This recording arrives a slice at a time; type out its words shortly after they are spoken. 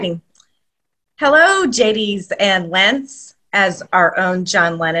Hello, JDs and Lents, as our own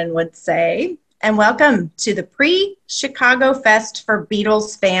John Lennon would say, and welcome to the pre-Chicago Fest for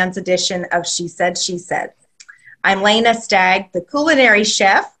Beatles fans edition of She Said, She Said. I'm Lena Stagg, the culinary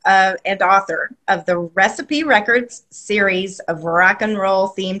chef and author of the Recipe Records series of rock and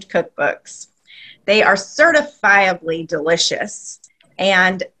roll themed cookbooks. They are certifiably delicious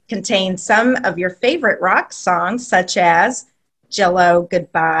and contain some of your favorite rock songs, such as Jello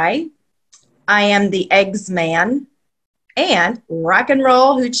Goodbye, I Am the Eggs Man, and Rock and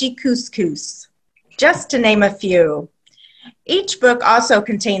Roll Hoochie Couscous, just to name a few. Each book also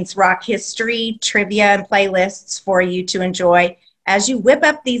contains rock history, trivia, and playlists for you to enjoy as you whip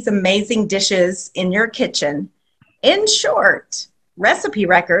up these amazing dishes in your kitchen. In short, Recipe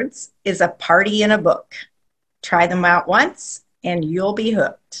Records is a party in a book. Try them out once and you'll be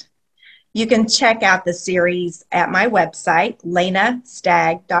hooked. You can check out the series at my website,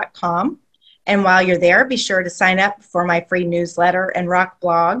 lenastagg.com. And while you're there, be sure to sign up for my free newsletter and rock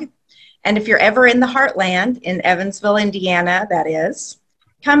blog. And if you're ever in the heartland, in Evansville, Indiana, that is,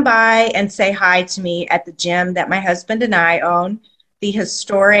 come by and say hi to me at the gym that my husband and I own, the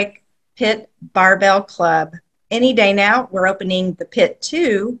historic Pit Barbell Club. Any day now, we're opening the Pit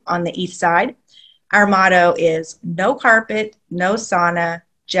 2 on the east side. Our motto is no carpet, no sauna,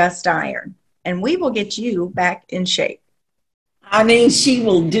 just iron. And we will get you back in shape. I mean, she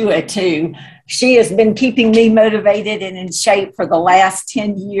will do it too. She has been keeping me motivated and in shape for the last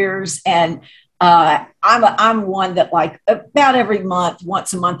 10 years. And I'm one that, like, about every month,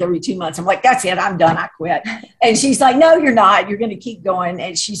 once a month, every 2 months, I'm like, that's it, I'm done, I quit. And she's like, no, you're not. You're going to keep going.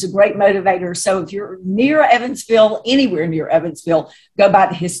 And she's a great motivator. So if you're near Evansville, anywhere near Evansville, go by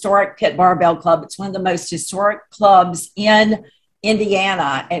the historic Pit Barbell Club. It's one of the most historic clubs in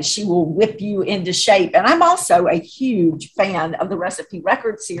Indiana, and she will whip you into shape. And I'm also a huge fan of the Recipe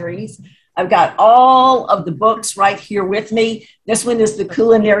Record series. I've got all of the books right here with me. This one is the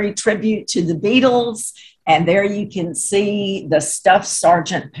culinary tribute to the Beatles, and there you can see the stuffed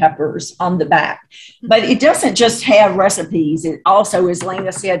Sergeant Peppers on the back. But it doesn't just have recipes. It also, as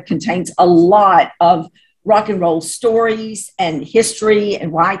Lena said, contains a lot of rock and roll stories and history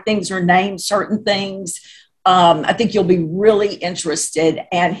and why things are named certain things. I think you'll be really interested.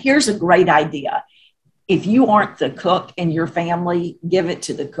 And here's a great idea. If you aren't the cook in your family, give it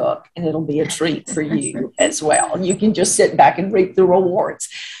to the cook, and it'll be a treat for you as well. You can just sit back and reap the rewards.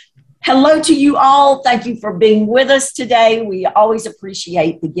 Hello to you all. Thank you for being with us today. We always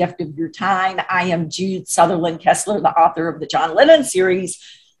appreciate the gift of your time. I am Jude Sutherland Kessler, the author of the John Lennon series,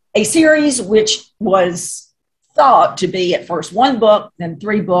 a series which was thought to be at first one book, then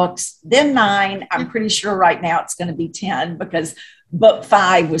 3 books, then 9. I'm pretty sure right now it's going to be 10 because book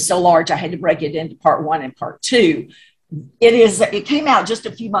 5 was so large I had to break it into part 1 and part 2. It came out just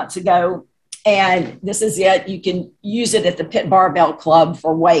a few months ago, and this is it. You can use it at the Pit Barbell Club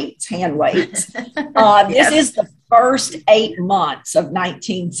for weights, hand weights. This is the first 8 months of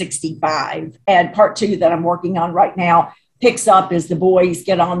 1965, and part 2 that I'm working on right now picks up as the boys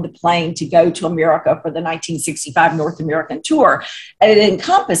get on the plane to go to America for the 1965 North American tour. And it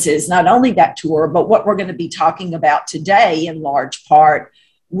encompasses not only that tour, but what we're going to be talking about today in large part,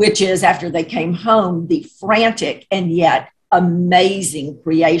 which is after they came home, the frantic and yet amazing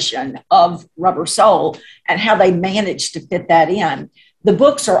creation of Rubber Soul and how they managed to fit that in. The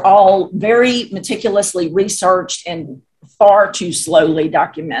books are all very meticulously researched and far too slowly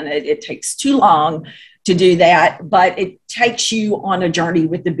documented. It takes too long to do that, but it takes you on a journey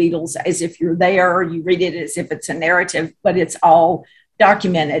with the Beatles as if you're there. You read it as if it's a narrative, but it's all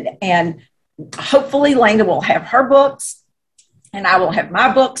documented. And hopefully Lena will have her books and I will have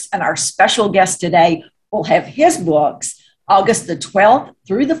my books, and our special guest today will have his books August the 12th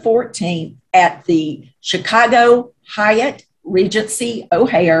through the 14th at the Chicago Hyatt Regency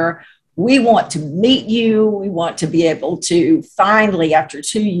O'Hare. We want to meet you. We want to be able to finally, after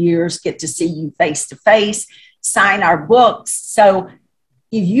 2 years, get to see you face to face, sign our books. So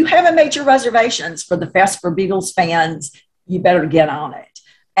if you haven't made your reservations for the Fest for Beatles fans, you better get on it.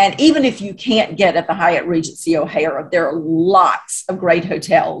 And even if you can't get at the Hyatt Regency O'Hare, there are lots of great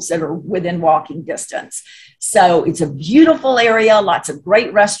hotels that are within walking distance. So it's a beautiful area, lots of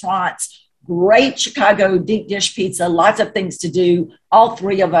great restaurants, great Chicago deep dish pizza, lots of things to do. All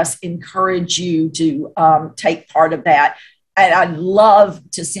 3 of us encourage you to take part of that. And I'd love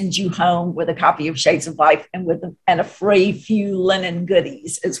to send you home with a copy of Shades of Life and a free few linen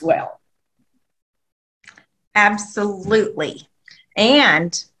goodies as well. Absolutely.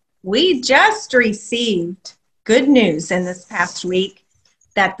 And we just received good news in this past week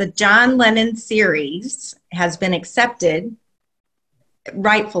that the John Lennon series has been accepted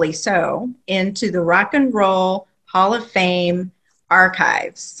rightfully so, into the Rock and Roll Hall of Fame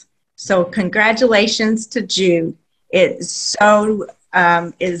archives. So congratulations to Jude. It so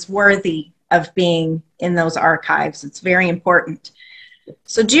is worthy of being in those archives. It's very important.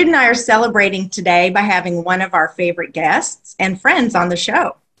 So Jude and I are celebrating today by having one of our favorite guests and friends on the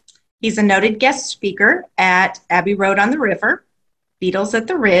show. He's a noted guest speaker at Abbey Road on the River, Beatles at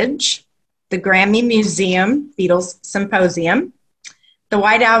the Ridge, the Grammy Museum Beatles Symposium, the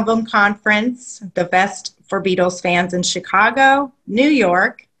White Album Conference, the Fest for Beatles fans in Chicago, New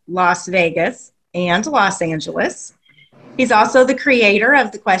York, Las Vegas, and Los Angeles. He's also the creator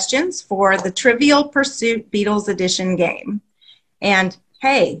of the questions for the Trivial Pursuit Beatles Edition game. And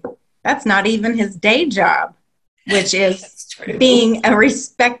hey, that's not even his day job, which is being a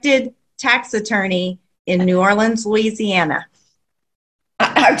respected tax attorney in New Orleans, Louisiana.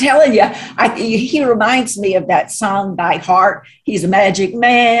 I'm telling you, he reminds me of that song by Heart. He's a magic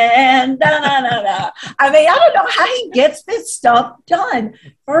man. Da, da, da, da. I mean, I don't know how he gets this stuff done.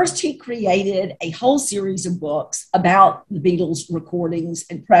 First, he created a whole series of books about the Beatles recordings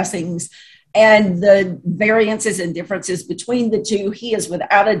and pressings and the variances and differences between the two. He is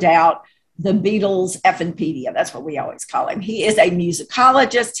without a doubt the Beatles Effenpedia. That's what we always call him. He is a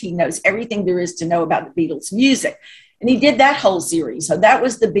musicologist. He knows everything there is to know about the Beatles music. And he did that whole series. So that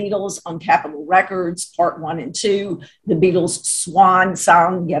was the Beatles on Capitol Records, part 1 and 2, the Beatles Swan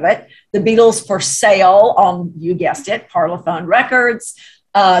Song, Give It, the Beatles for Sale on, you guessed it, Parlophone Records,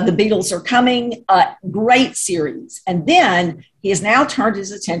 The Beatles Are Coming, great series. And then he has now turned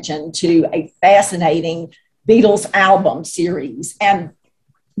his attention to a fascinating Beatles album series. And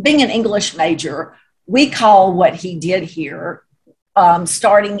being an English major, we call what he did here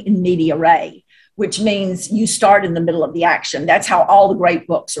starting in media res, which means you start in the middle of the action. That's how all the great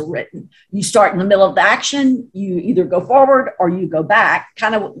books are written. You start in the middle of the action, you either go forward or you go back,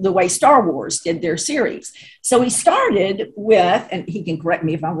 kind of the way Star Wars did their series. So he started with, and he can correct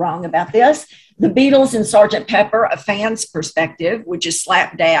me if I'm wrong about this, the Beatles and Sgt. Pepper, A Fan's Perspective, which is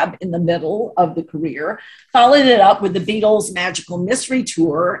slap dab in the middle of the career, followed it up with the Beatles Magical Mystery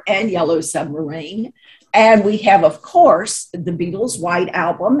Tour and Yellow Submarine. And we have, of course, the Beatles' White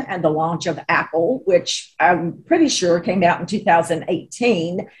Album and the launch of Apple, which I'm pretty sure came out in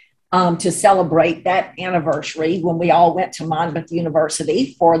 2018 to celebrate that anniversary when we all went to Monmouth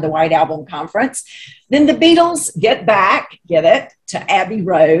University for the White Album Conference. Then the Beatles Get Back, get it, to Abbey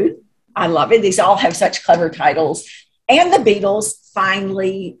Road. I love it. These all have such clever titles. And the Beatles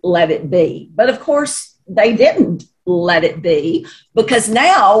finally Let It Be. But of course, they didn't let it be, because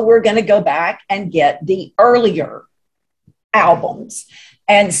now we're going to go back and get the earlier albums.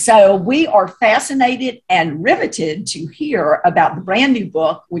 And so we are fascinated and riveted to hear about the brand new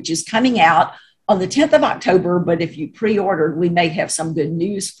book, which is coming out on the 10th of October. But if you pre-ordered, we may have some good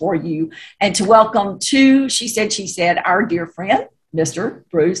news for you. And to welcome to She Said, our dear friend, Mr.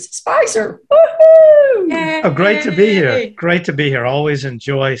 Bruce Spicer. Oh, great to be here. Great to be here. Always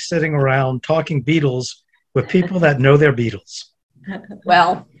enjoy sitting around talking Beatles with people that know their Beatles.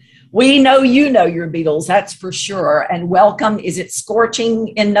 Well, we know you know your Beatles, that's for sure. And welcome. Is it scorching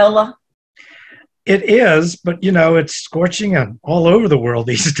in NOLA? It is, but you know, it's scorching all over the world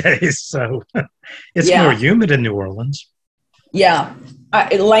these days. So it's more humid in New Orleans. Yeah.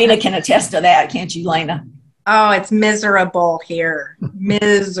 Lena can attest to that, can't you, Lena? Oh, it's miserable here.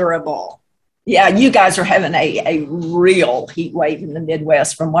 Miserable. Yeah, you guys are having a real heat wave in the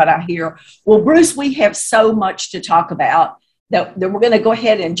Midwest from what I hear. Well, Bruce, we have so much to talk about that we're going to go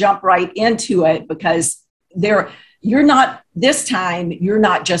ahead and jump right into it, because you're not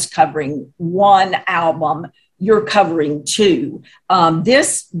just covering one album, you're covering two.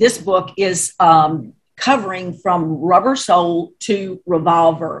 This book is covering from Rubber Soul to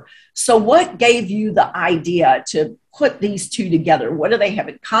Revolver. So what gave you the idea to put these two together? What do they have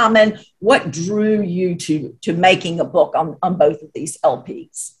in common? What drew you to making a book on both of these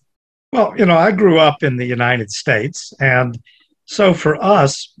LPs? Well, you know, I grew up in the United States. And so for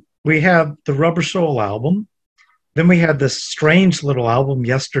us, we have the Rubber Soul album. Then we had this strange little album,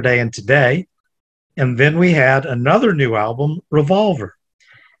 Yesterday and Today. And then we had another new album, Revolver.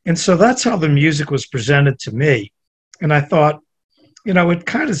 And so that's how the music was presented to me. And I thought, you know, it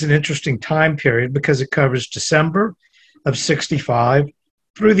kind of is an interesting time period because it covers December of 65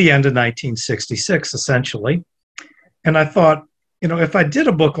 through the end of 1966, essentially. And I thought, you know, if I did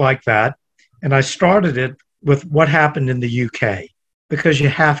a book like that, and I started it with what happened in the UK, because you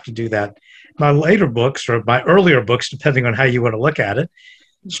have to do that. My later books, or my earlier books, depending on how you want to look at it,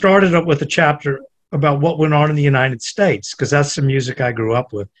 started up with a chapter about what went on in the United States, because that's the music I grew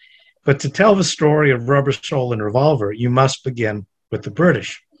up with. But to tell the story of Rubber Soul and Revolver, you must begin with the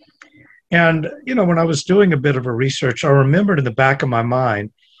British. And, when I was doing a bit of a research, I remembered in the back of my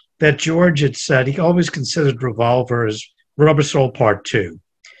mind that George had said he always considered Revolver as Rubber Soul Part 2.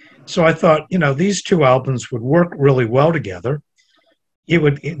 So I thought, these two albums would work really well together. It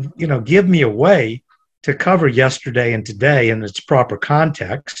would, give me a way to cover Yesterday and Today in its proper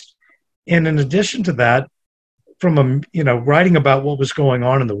context. And in addition to that, from writing about what was going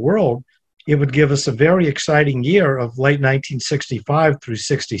on in the world, it would give us a very exciting year of late 1965 through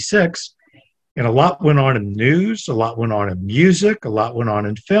 66. And a lot went on in news, a lot went on in music, a lot went on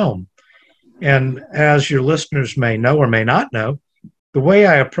in film. And as your listeners may know or may not know, the way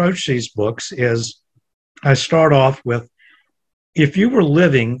I approach these books is I start off with, if you were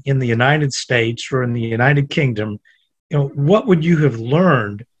living in the United States or in the United Kingdom, what would you have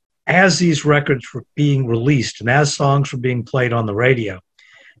learned as these records were being released and as songs were being played on the radio?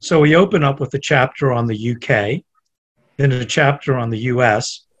 So we open up with a chapter on the UK, then a chapter on the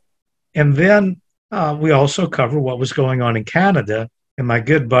US, and then we also cover what was going on in Canada. And my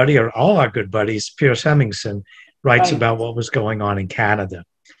good buddy, or all our good buddies, Piers Hemmingson, writes about what was going on in Canada.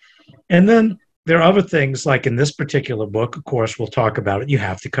 And then there are other things, like in this particular book, of course, we'll talk about it. You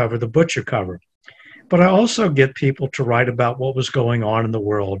have to cover the Butcher cover. But I also get people to write about what was going on in the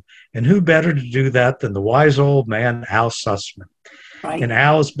world. And who better to do that than the wise old man, Al Sussman. Right. And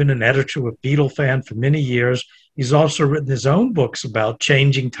Al has been an editor with Beatle Fan for many years. He's also written his own books about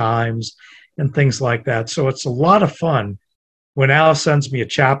changing times and things like that. So it's a lot of fun when Al sends me a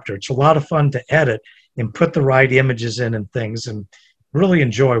chapter. It's a lot of fun to edit and put the right images in and things, and really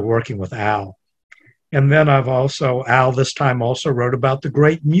enjoy working with Al. And then Al this time also wrote about the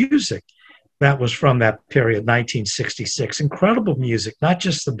great music that was from that period, 1966. Incredible music, not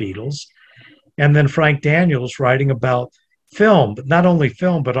just the Beatles. And then Frank Daniels writing about film, but not only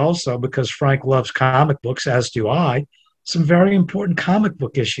film, but also, because Frank loves comic books, as do I, some very important comic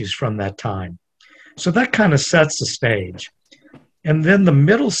book issues from that time. So that kind of sets the stage. And then the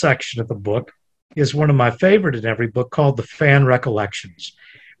middle section of the book is one of my favorite in every book, called The Fan Recollections,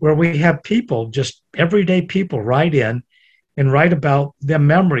 where we have people, just everyday people, write in and write about their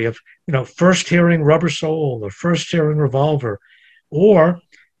memory of, first hearing Rubber Soul or first hearing Revolver, or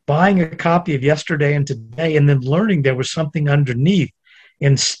buying a copy of Yesterday and Today and then learning there was something underneath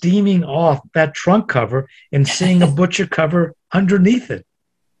and steaming off that trunk cover and seeing a Butcher cover underneath it.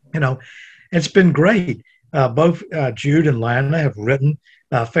 It's been great. Both Jude and Lana have written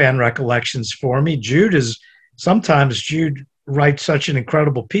fan recollections for me. Sometimes Jude writes such an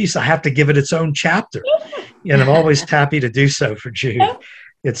incredible piece, I have to give it its own chapter. And I'm always happy to do so for Jude.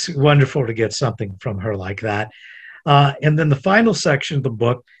 It's wonderful to get something from her like that. And then the final section of the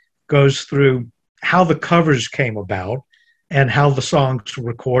book goes through how the covers came about and how the songs were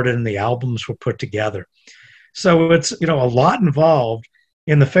recorded and the albums were put together. So it's, a lot involved.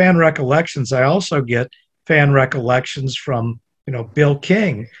 In the fan recollections, I also get fan recollections from, Bill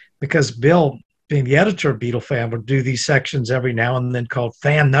King, because Bill, being the editor of Beatle Fan, would do these sections every now and then called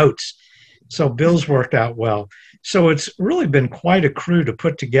fan notes. So Bill's worked out well. So it's really been quite a crew to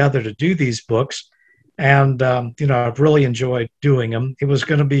put together to do these books. And, I've really enjoyed doing them. It was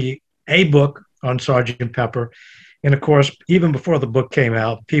going to be a book on Sgt. Pepper. And, of course, even before the book came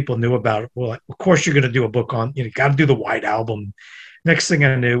out, people knew about it. Well, of course, you're going to do a book on, got to do the White Album. Next thing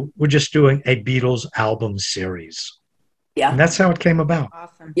I knew, we're just doing a Beatles album series. Yeah. And that's how it came about.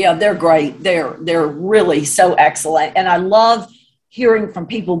 Awesome. Yeah, they're great. They're really so excellent. And I love hearing from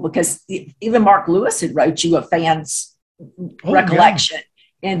people, because even Mark Lewis had wrote you a fan's recollection. Yeah.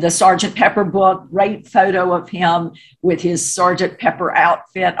 In the Sgt. Pepper book, great photo of him with his Sgt. Pepper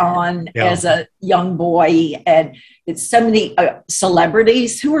outfit on as a young boy. And it's so many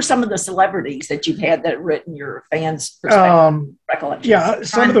celebrities. Who are some of the celebrities that you've had that have written your fans' recollections? Yeah,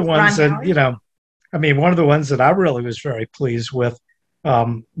 some of the ones that, one of the ones that I really was very pleased with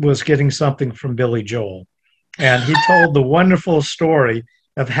was getting something from Billy Joel. And he told the wonderful story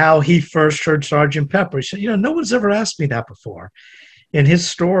of how he first heard Sgt. Pepper. He said, no one's ever asked me that before. And his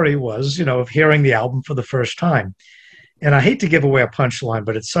story was, of hearing the album for the first time. And I hate to give away a punchline,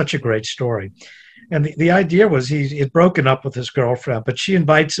 but it's such a great story. And the idea was he had broken up with his girlfriend, but she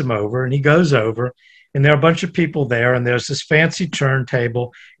invites him over, and he goes over, and there are a bunch of people there, and there's this fancy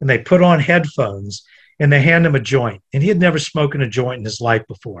turntable, and they put on headphones, and they hand him a joint. And he had never smoked a joint in his life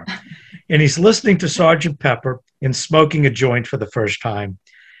before. And he's listening to Sgt. Pepper and smoking a joint for the first time.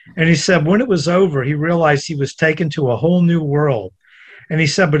 And he said when it was over, he realized he was taken to a whole new world. And he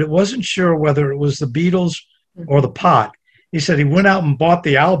said, but it wasn't sure whether it was the Beatles or the pot. He said he went out and bought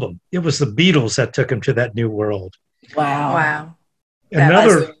the album. It was the Beatles that took him to that new world. Wow.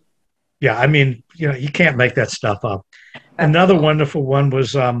 Yeah, I mean, you can't make that stuff up. Another wonderful one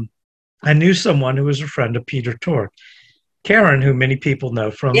was I knew someone who was a friend of Peter Tork, Karen, who many people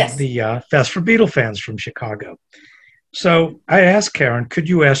know from Yes. the Fest for Beatle fans from Chicago. So I asked Karen, could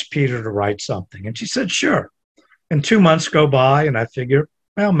you ask Peter to write something? And she said, sure. And 2 months go by, and I figure,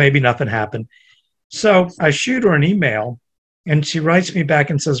 well, maybe nothing happened. So I shoot her an email, and she writes me back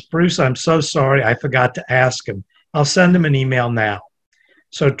and says, Bruce, I'm so sorry. I forgot to ask him. I'll send him an email now.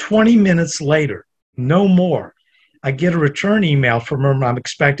 So 20 minutes later, no more, I get a return email from her. I'm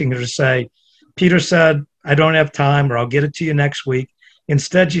expecting her to say, Peter said, I don't have time, or I'll get it to you next week.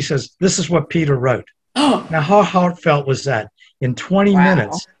 Instead, she says, this is what Peter wrote. Now, how heartfelt was that? In 20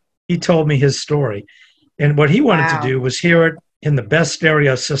 minutes, he told me his story. And what he wanted to do was hear it in the best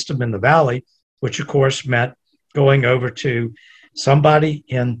stereo system in the Valley, which, of course, meant going over to somebody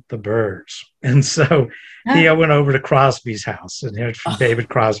in the Byrds. And so he went over to Crosby's house and heard from David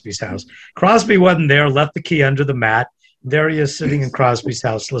Crosby's house. Crosby wasn't there, left the key under the mat. There he is sitting in Crosby's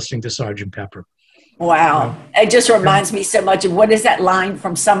house listening to Sgt. Pepper. Wow. It just reminds me so much of, what is that line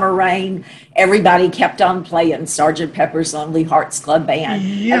from Summer Rain? Everybody kept on playing Sgt. Pepper's Lonely Hearts Club Band.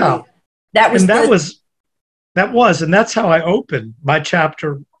 Yeah. I mean, that was, and that's how I opened my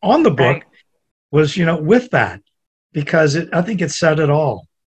chapter on the book, was, with that, because I think it said it all.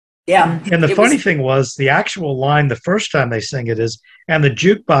 Yeah. And the funny thing was, the actual line the first time they sing it is, and the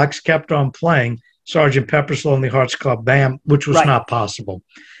jukebox kept on playing Sgt. Pepper's Lonely Hearts Club Band, which was not possible.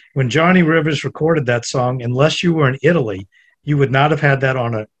 When Johnny Rivers recorded that song, unless you were in Italy, you would not have had that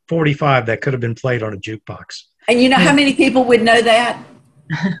on a 45 that could have been played on a jukebox. And you know how many people would know that?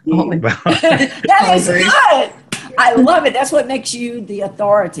 That is good. I love it. That's what makes you the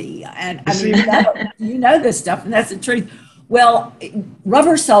authority. And I mean, you know this stuff, and that's the truth. Well,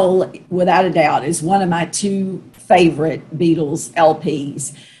 Rubber Soul, without a doubt, is one of my two favorite Beatles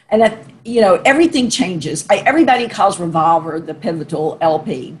LPs. And, everything changes. Everybody calls Revolver the pivotal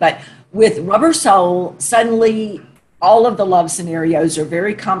LP, but with Rubber Soul, suddenly all of the love scenarios are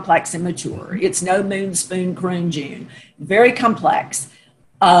very complex and mature. It's no Moon Spoon Croon June. Very complex.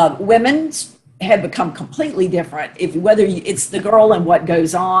 Women have become completely different. Whether it's the girl and what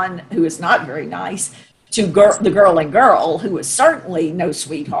goes on, who is not very nice, to the girl and girl, who is certainly no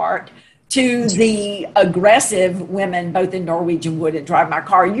sweetheart, to the aggressive women, both in Norwegian Wood and Drive My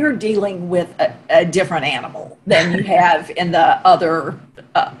Car. You're dealing with a different animal than you have in the other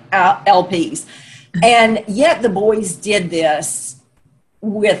LPs. And yet the boys did this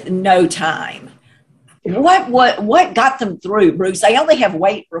with no time. What got them through, Bruce? They only have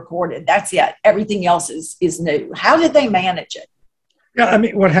Wait recorded. That's it. Everything else is new. How did they manage it? Yeah, I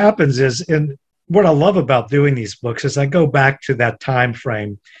mean, what happens is, and what I love about doing these books is I go back to that time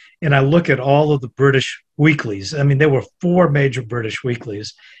frame and I look at all of the British weeklies. I mean, there were 4 major British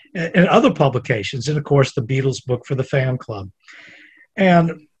weeklies and other publications, and of course, the Beatles book for the fan club.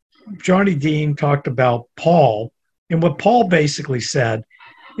 And Johnny Dean talked about Paul, and what Paul basically said,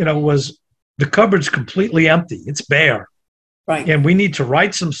 was the cupboard's completely empty. It's bare. Right. And we need to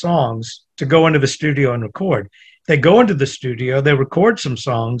write some songs to go into the studio and record. They go into the studio, they record some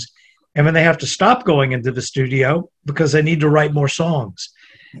songs, and then they have to stop going into the studio because they need to write more songs.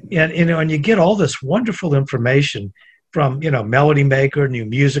 And, and you get all this wonderful information from, Melody Maker, New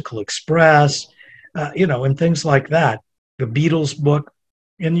Musical Express, and things like that, the Beatles book.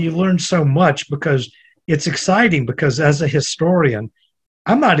 And you learn so much because it's exciting, because as a historian,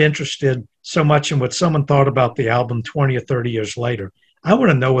 I'm not interested so much in what someone thought about the album 20 or 30 years later. I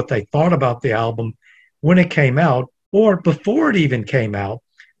want to know what they thought about the album when it came out or before it even came out,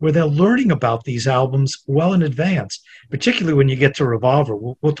 where they're learning about these albums well in advance, particularly when you get to Revolver.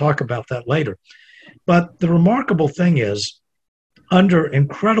 We'll talk about that later. But the remarkable thing is, under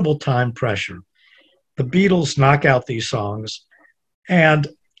incredible time pressure, the Beatles knock out these songs, and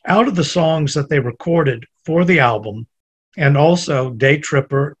out of the songs that they recorded for the album, and also Day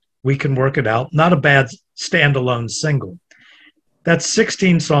Tripper, We Can Work It Out, not a bad standalone single. That's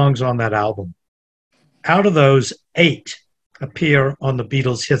 16 songs on that album. Out of those, 8 appear on the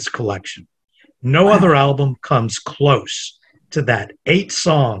Beatles Hits Collection. No other album comes close to that. 8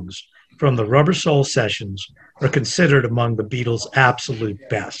 songs from the Rubber Soul sessions are considered among the Beatles' absolute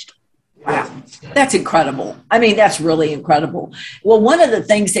best. Wow, that's incredible. I mean, that's really incredible. Well, one of the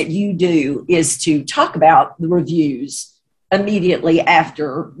things that you do is to talk about the reviews immediately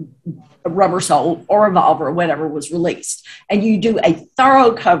after Rubber Soul or Revolver or whatever was released. And you do a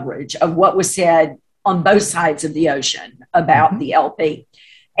thorough coverage of what was said on both sides of the ocean about the LP.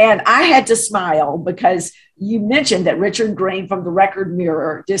 And I had to smile because you mentioned that Richard Green from the Record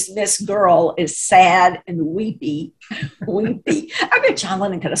Mirror dismissed Girl as sad and weepy. Weepy. I bet John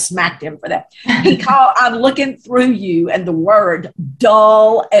Lennon could have smacked him for that. He called I'm Looking Through You and the word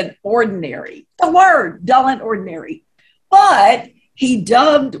dull and ordinary. The word dull and ordinary. But he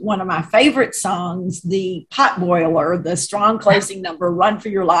dubbed one of my favorite songs, the Potboiler, the strong closing number, Run for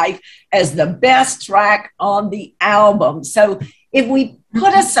Your Life, as the best track on the album. So if we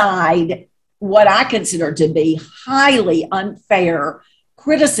put aside what I consider to be highly unfair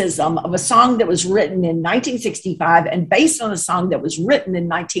criticism of a song that was written in 1965 and based on a song that was written in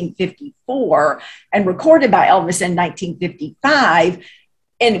 1954 and recorded by Elvis in 1955,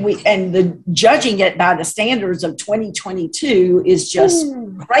 and the judging it by the standards of 2022 is just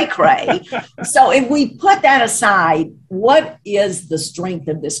cray-cray. So if we put that aside, what is the strength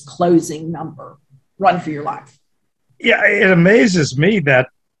of this closing number, Run for Your Life? Yeah, it amazes me that,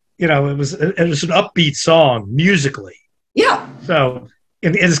 it was an upbeat song musically. Yeah. So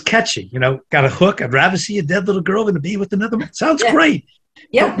it is catchy, got a hook. I'd rather see a dead little girl than to be with another man. Sounds great.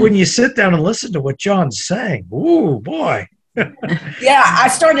 Yeah. But when you sit down and listen to what John's saying, ooh, boy. Yeah, I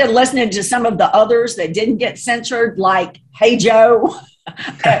started listening to some of the others that didn't get censored, like Hey Joe,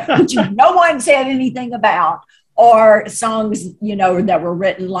 which no one said anything about, or songs, that were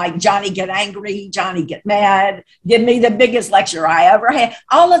written like Johnny Get Angry, Johnny Get Mad, Give Me the Biggest Lecture I Ever Had.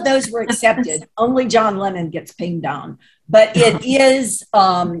 All of those were accepted. Only John Lennon gets pinged on. But it is,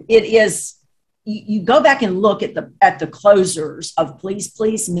 you go back and look at the closers of Please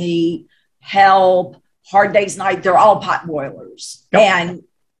Please Me, Help, Hard Day's Night, they're all potboilers. Yep. And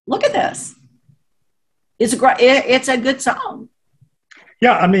look at this. It's a good song.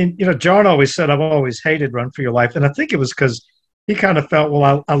 Yeah, I mean, John always said, I've always hated Run for Your Life. And I think it was because he kind of felt,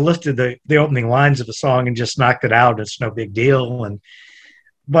 well, I lifted the opening lines of the song and just knocked it out. It's no big deal.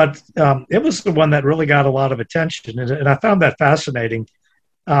 But it was the one that really got a lot of attention. And I found that fascinating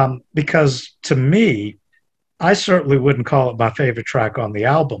because to me, I certainly wouldn't call it my favorite track on the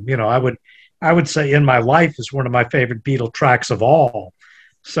album. I would say In My Life is one of my favorite Beatle tracks of all.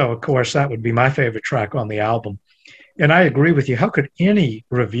 So, of course, that would be my favorite track on the album. And I agree with you. How could any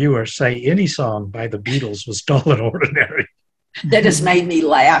reviewer say any song by the Beatles was dull and ordinary? That just made me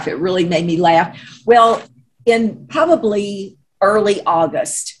laugh. It really made me laugh. Well, in probably early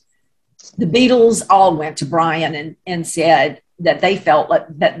August, the Beatles all went to Brian and said that they felt like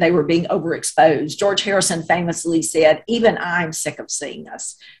that they were being overexposed. George Harrison famously said, even I'm sick of seeing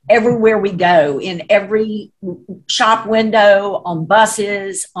us. Everywhere we go, in every shop window, on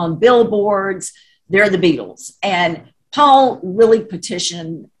buses, on billboards, they're the Beatles. And Paul really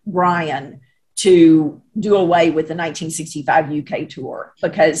petitioned Brian to do away with the 1965 UK tour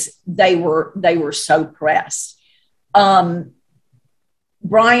because they were so pressed.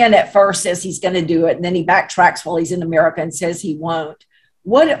 Brian at first says he's going to do it, and then he backtracks while he's in America and says he won't.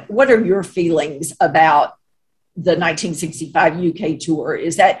 What are your feelings about the 1965 UK tour?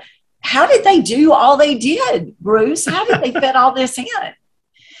 How did they do all they did, Bruce? How did they fit all this in?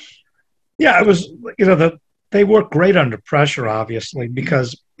 Yeah, it was, they worked great under pressure, obviously,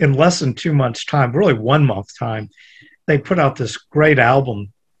 because in less than 2 months' time, really 1 month time, they put out this great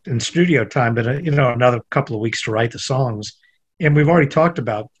album in studio time, but, another couple of weeks to write the songs. And we've already talked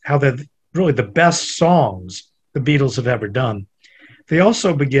about how they're really the best songs the Beatles have ever done. They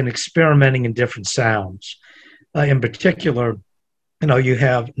also begin experimenting in different sounds. In particular, you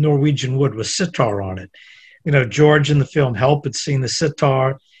have Norwegian Wood with sitar on it. George in the film Help had seen the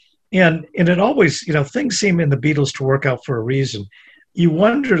sitar. And it always, things seem in the Beatles to work out for a reason. You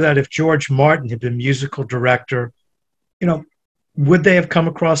wonder that if George Martin had been musical director, would they have come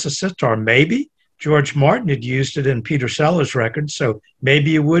across a sitar? Maybe. George Martin had used it in Peter Sellers' record, so maybe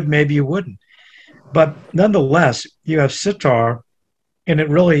you would, maybe you wouldn't. But nonetheless, you have sitar, and it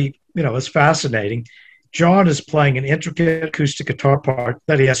really, is fascinating. John is playing an intricate acoustic guitar part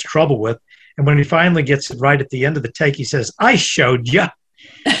that he has trouble with, and when he finally gets it right at the end of the take, he says, "I showed you."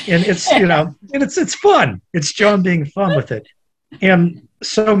 And it's, and it's fun. It's John being fun with it. And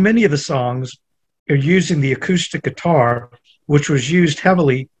so many of the songs are using the acoustic guitar, which was used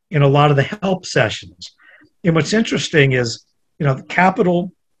heavily in a lot of the Help sessions. And what's interesting is,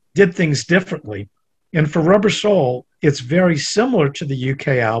 Capitol did things differently. And for Rubber Soul, it's very similar to the UK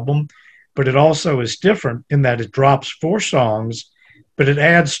album, but it also is different in that it drops 4 songs, but it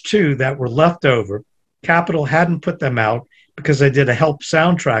adds 2 that were left over. Capitol hadn't put them out because they did a Help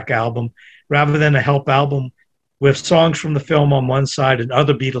soundtrack album rather than a Help album with songs from the film on one side and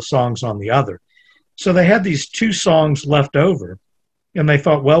other Beatles songs on the other. So they had these 2 songs left over, and they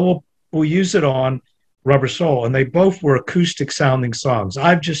thought, well, we'll use it on Rubber Soul, and they both were acoustic sounding songs.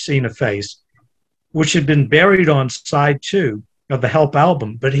 I've Just Seen a Face, which had been buried on side 2 of the Help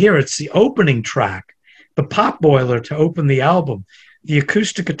album, but here it's the opening track, the pop boiler to open the album, the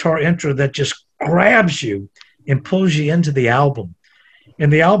acoustic guitar intro that just grabs you and pulls you into the album.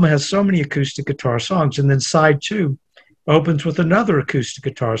 And the album has so many acoustic guitar songs, and then side 2 opens with another acoustic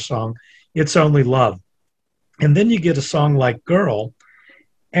guitar song, It's Only Love. And then you get a song like Girl,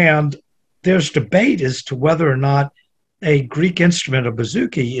 and there's debate as to whether or not a Greek instrument, a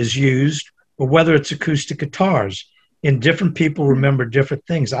bouzouki, is used or whether it's acoustic guitars. And different people remember different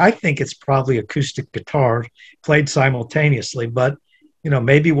things. I think it's probably acoustic guitar played simultaneously, but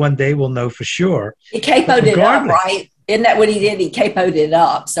maybe one day we'll know for sure. He capoed it up, right? Isn't that what he did? He capoed it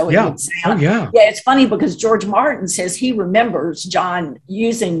up. So it would sound. Oh, yeah. Yeah, it's funny because George Martin says he remembers John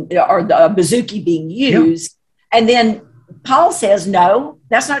using, or the bouzouki being used. Yeah. And then Paul says, no,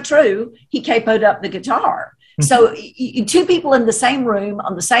 that's not true. He capoed up the guitar. Mm-hmm. So two people in the same room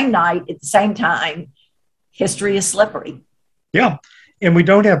on the same night at the same time, history is slippery. Yeah. And we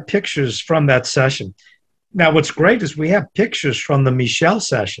don't have pictures from that session. Now, what's great is we have pictures from the Michelle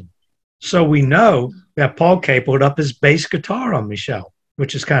session. So we know that Paul capoed up his bass guitar on Michelle,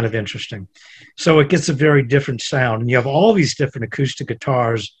 which is kind of interesting. So it gets a very different sound. And you have all these different acoustic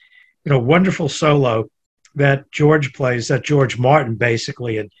guitars, wonderful solo that George plays, that George Martin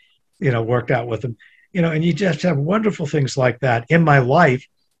basically had, worked out with him, and you just have wonderful things like that. In My Life,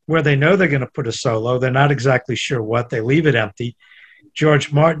 where they know they're going to put a solo, they're not exactly sure what, they leave it empty.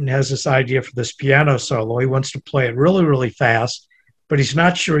 George Martin has this idea for this piano solo. He wants to play it really, really fast, but he's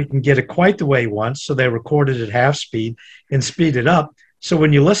not sure he can get it quite the way he wants, so they record it at half speed and speed it up. So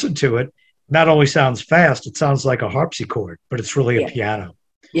when you listen to it, not only sounds fast, it sounds like a harpsichord, but it's really a piano.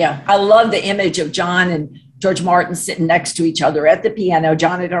 Yeah, I love the image of John and George Martin sitting next to each other at the piano.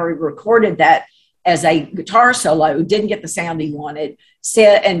 John had already recorded that as a guitar solo, didn't get the sound he wanted.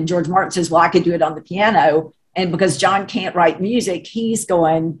 And George Martin says, well, I could do it on the piano. And because John can't write music, he's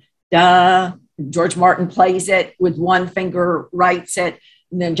going, duh. George Martin plays it with one finger, writes it.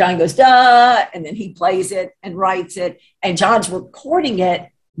 And then John goes, duh. And then he plays it and writes it. And John's recording it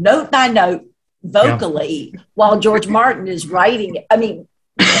note by note, vocally, while George Martin is writing it. I mean,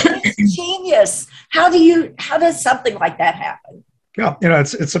 it's genius. How does something like that happen? Yeah,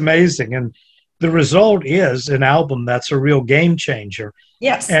 it's amazing. And the result is an album that's a real game changer.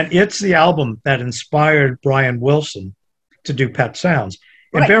 Yes. And it's the album that inspired Brian Wilson to do Pet Sounds.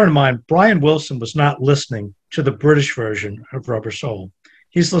 And bear in mind, Brian Wilson was not listening to the British version of Rubber Soul.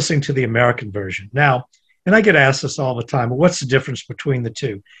 He's listening to the American version. Now, and I get asked this all the time, what's the difference between the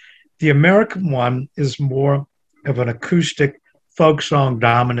two? The American one is more of an acoustic folk song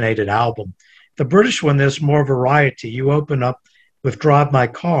dominated album. The British one, there's more variety. You open up with Drive My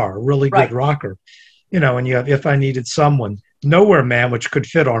Car, a really good rocker, and you have If I Needed Someone, Nowhere Man, which could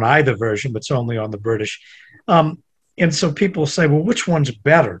fit on either version, but it's only on the British. And so people say, well, which one's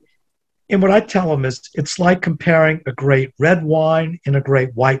better? And what I tell them is it's like comparing a great red wine and a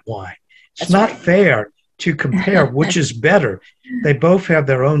great white wine. It's not fair to compare which is better. They both have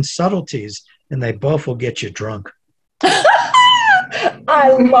their own subtleties, and they both will get you drunk. I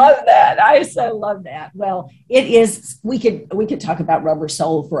love that. I so love that. Well, it is. We could talk about Rubber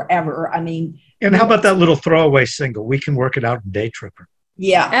Soul forever. I mean, and how about that little throwaway single? We can work it out in Day Tripper.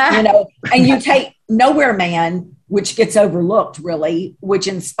 Yeah, and you take Nowhere Man, which gets overlooked really, which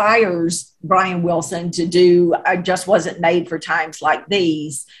inspires Brian Wilson to do I Just Wasn't Made for Times Like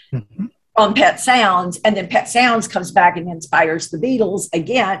These on Pet Sounds, and then Pet Sounds comes back and inspires the Beatles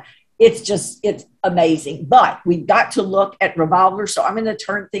again. It's amazing. But we've got to look at Revolver. So I'm going to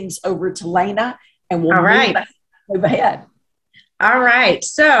turn things over to Lena, and we'll move ahead. All right.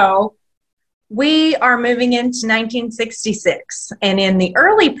 So we are moving into 1966. And in the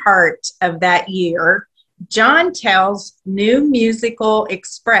early part of that year, John tells New Musical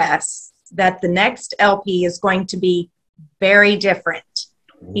Express that the next LP is going to be very different.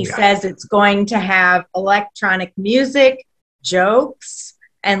 He says it's going to have electronic music, jokes,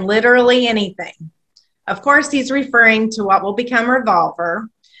 and literally anything. Of course, he's referring to what will become Revolver.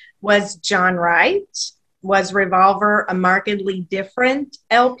 Was John right? Was Revolver a markedly different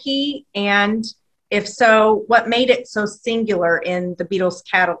LP? And if so, what made it so singular in the Beatles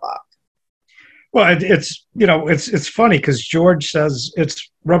catalog? Well, it's funny because George says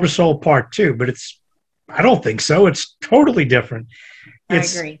it's Rubber Soul Part 2, but I don't think so. It's totally different. I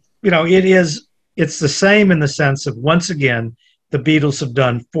agree. It's the same in the sense of, once again, the Beatles have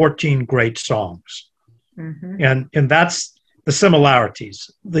done 14 great songs. Mm-hmm. And that's the similarities.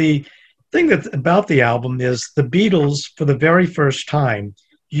 The thing about the album is the Beatles, for the very first time,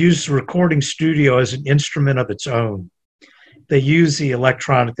 used the recording studio as an instrument of its own. They use the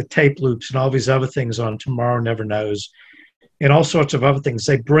electronic, the tape loops, and all these other things on Tomorrow Never Knows, and all sorts of other things.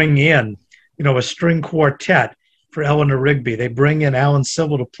 They bring in, a string quartet for Eleanor Rigby. They bring in Alan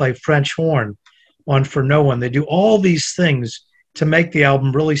Civil to play French horn on For No One. They do all these things to make the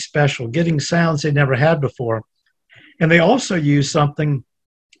album really special, getting sounds they never had before. And they also use something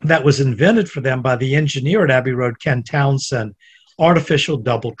that was invented for them by the engineer at Abbey Road, Ken Townsend, artificial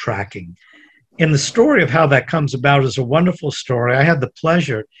double tracking. And the story of how that comes about is a wonderful story. I had the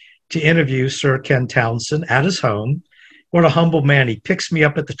pleasure to interview Sir Ken Townsend at his home. What a humble man. He picks me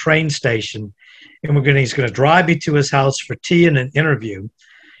up at the train station, and he's going to drive me to his house for tea and an interview.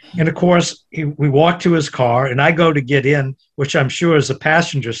 And of course, we walk to his car, and I go to get in, which I'm sure is the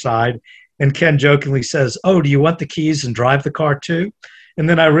passenger side. And Ken jokingly says, "Oh, do you want the keys and drive the car too?" And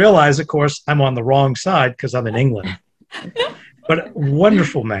then I realize, of course, I'm on the wrong side because I'm in England. But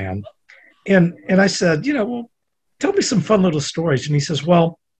wonderful man. And I said, well, tell me some fun little stories. And he says,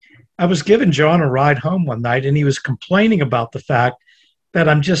 well, I was giving John a ride home one night, and he was complaining about the fact that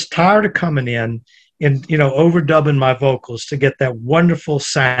I'm just tired of coming in and, overdubbing my vocals to get that wonderful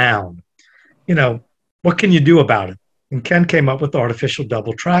sound. What can you do about it? And Ken came up with artificial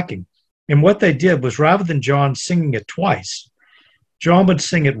double tracking. And what they did was, rather than John singing it twice, John would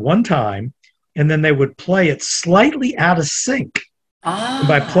sing it one time, and then they would play it slightly out of sync. And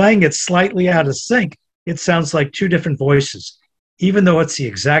by playing it slightly out of sync, it sounds like two different voices, even though it's the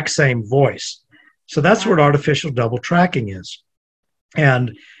exact same voice. So that's what artificial double tracking is.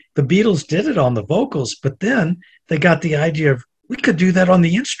 And the Beatles did it on the vocals, but then they got the idea of, we could do that on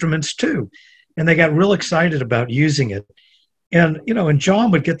the instruments too. And they got real excited about using it. And, and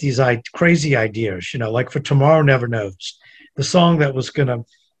John would get these crazy ideas, like for Tomorrow Never Knows, the song that was going to,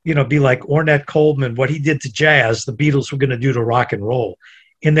 be like Ornette Coleman, what he did to jazz, the Beatles were going to do to rock and roll.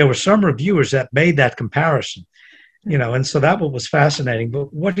 And there were some reviewers that made that comparison, and so that was fascinating. But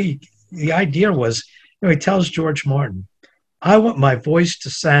the idea was, he tells George Martin, I want my voice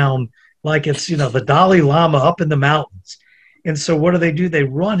to sound like it's, the Dalai Lama up in the mountains. And so what do? They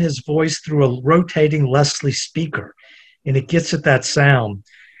run his voice through a rotating Leslie speaker, and it gets at that sound.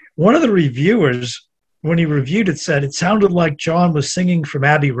 One of the reviewers, when he reviewed it, said it sounded like John was singing from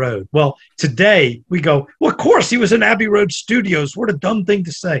Abbey Road. Well, today we go, well, of course he was in Abbey Road Studios. What a dumb thing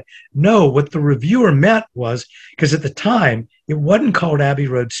to say. No, what the reviewer meant was, because at the time it wasn't called Abbey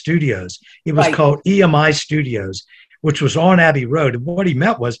Road Studios. It was called EMI Studios, which was on Abbey Road. And what he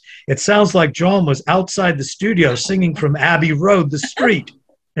meant was, it sounds like John was outside the studio singing from Abbey Road, the street.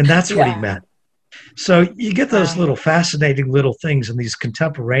 And that's what he meant. So you get those little fascinating little things in these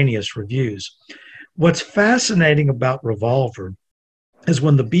contemporaneous reviews. What's fascinating about Revolver is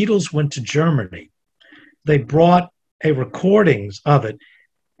when the Beatles went to Germany, they brought a recordings of it,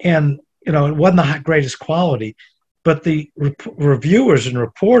 and it wasn't the greatest quality, but the reviewers and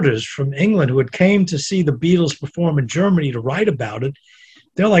reporters from England who had came to see the Beatles perform in Germany to write about it,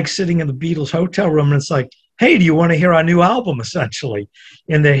 they're like sitting in the Beatles hotel room, and it's like, hey, do you want to hear our new album, essentially?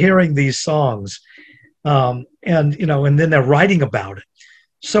 And they're hearing these songs, and then they're writing about it.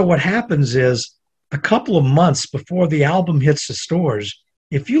 So what happens is, a couple of months before the album hits the stores,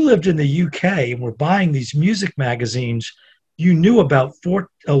 if you lived in the UK and were buying these music magazines, you knew about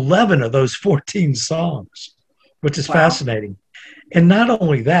 11 of those 14 songs, which is fascinating. And not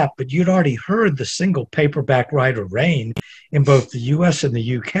only that, but you'd already heard the single Paperback Writer Rain in both the US and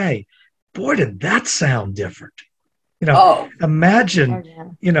the UK. Boy, did that sound different.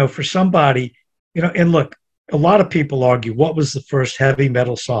 Imagine, for somebody, and look, a lot of people argue, what was the first heavy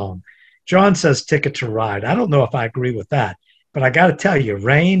metal song? John says Ticket to Ride. I don't know if I agree with that, but I got to tell you,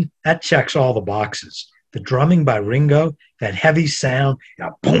 Rain, that checks all the boxes. The drumming by Ringo, that heavy sound,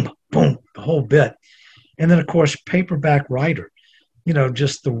 boom, boom, the whole bit. And then, of course, Paperback Writer,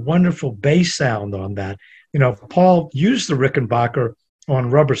 just the wonderful bass sound on that. Paul used the Rickenbacker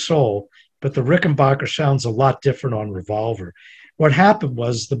on Rubber Soul, but the Rickenbacker sounds a lot different on Revolver. What happened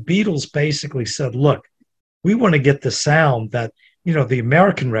was the Beatles basically said, look, we want to get the sound that the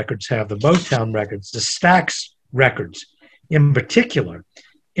American records have, the Motown records, the Stax records in particular.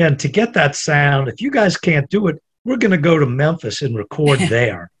 And to get that sound, if you guys can't do it, we're going to go to Memphis and record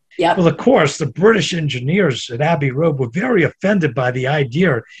there. Well, of course, the British engineers at Abbey Road were very offended by the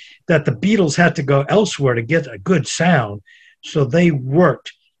idea that the Beatles had to go elsewhere to get a good sound. So they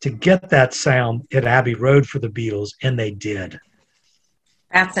worked to get that sound at Abbey Road for the Beatles, and they did.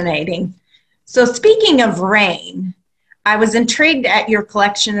 Fascinating. So speaking of Rain, I was intrigued at your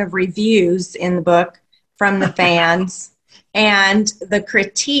collection of reviews in the book from the fans and the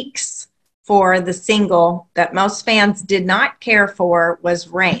critiques for the single that most fans did not care for was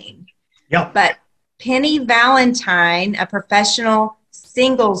Rain. Yep. But Penny Valentine, a professional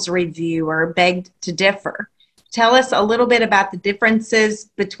singles reviewer, begged to differ. Tell us a little bit about the differences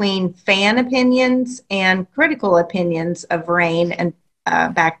between fan opinions and critical opinions of Rain and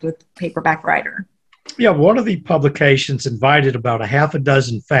backed with Paperback Writer. Yeah, one of the publications invited about a half a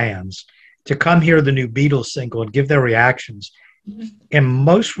dozen fans to come hear the new Beatles single and give their reactions. Mm-hmm. And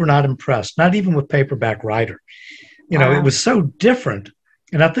most were not impressed, not even with Paperback Writer. You know, It was so different.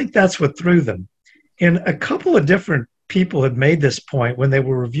 And I think that's what threw them. And a couple of different people had made this point when they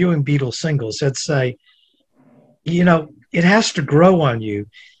were reviewing Beatles singles. They'd say, you know, it has to grow on you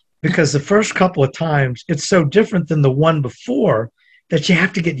because the first couple of times it's so different than the one before that you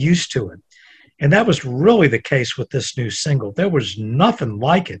have to get used to it. And that was really the case with this new single. There was nothing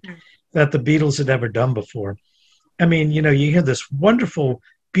like it that the Beatles had ever done before. I mean, you know, you hear this wonderful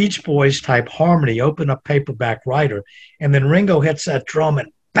Beach Boys type harmony open up Paperback Writer, and then Ringo hits that drum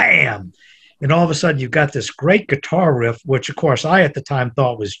and bam! And all of a sudden you've got this great guitar riff, which of course I at the time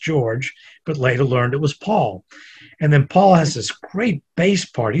thought was George, but later learned it was Paul. And then Paul has this great bass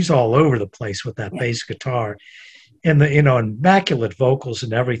part. He's all over the place with that bass guitar and the, you know, immaculate vocals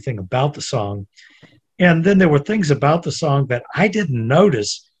and everything about the song. And then there were things about the song that I didn't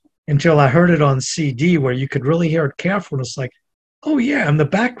notice until I heard it on CD where you could really hear it careful. And it's like, oh yeah, in the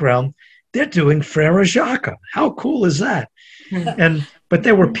background, they're doing Frere Jacques. How cool is that? But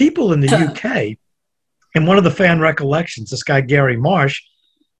there were people in the UK, and one of the fan recollections, this guy Gary Marsh,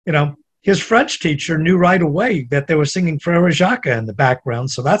 you know, his French teacher knew right away that they were singing Frere Jacques in the background,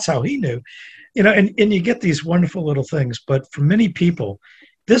 so that's how he knew. You know, and you get these wonderful little things, but for many people,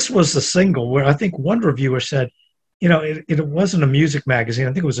 this was the single where I think one reviewer said, you know, it wasn't a music magazine,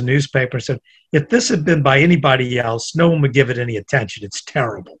 I think it was a newspaper, said, if this had been by anybody else, no one would give it any attention. It's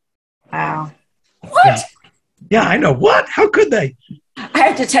terrible. Wow. What? Yeah, I know. What? How could they? I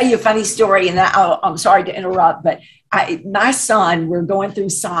have to tell you a funny story, and I'm sorry to interrupt, but my son, we're going through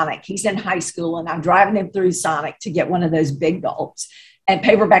Sonic. He's in high school, and I'm driving him through Sonic to get one of those big gulps. And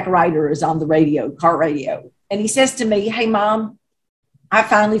Paperback Writer is on the radio, car radio. And he says to me, hey, Mom, I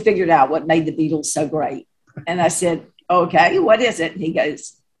finally figured out what made the Beatles so great. And I said, okay, what is it? And he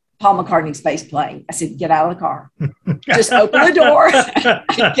goes, Paul McCartney's bass playing. I said, get out of the car. Just open the door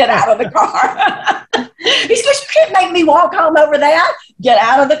and get out of the car. He says, you can't make me walk home over that. Get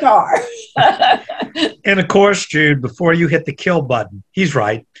out of the car. And of course, Jude, before you hit the kill button, he's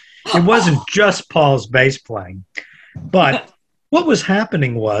right. It wasn't just Paul's bass playing. But what was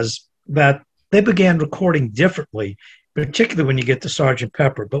happening was that they began recording differently, particularly when you get to Sgt.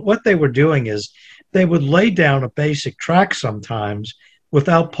 Pepper. But what they were doing is they would lay down a basic track sometimes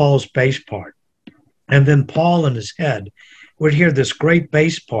without Paul's bass part. And then Paul in his head would hear this great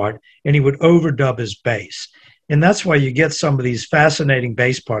bass part and he would overdub his bass. And that's why you get some of these fascinating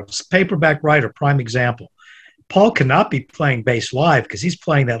bass parts. Paperback Writer, prime example. Paul cannot be playing bass live because he's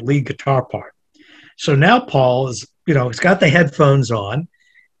playing that lead guitar part. So now Paul is, you know, he's got the headphones on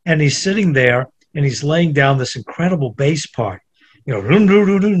and he's sitting there and he's laying down this incredible bass part, you know,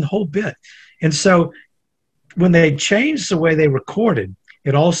 the whole bit. And so when they changed the way they recorded,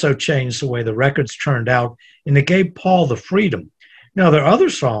 it also changed the way the records turned out, and it gave Paul the freedom. Now, there are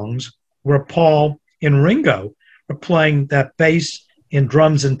other songs where Paul and Ringo are playing that bass and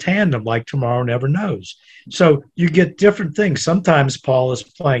drums in tandem, like Tomorrow Never Knows. So you get different things. Sometimes Paul is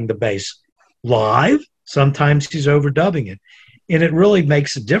playing the bass live, sometimes he's overdubbing it. And it really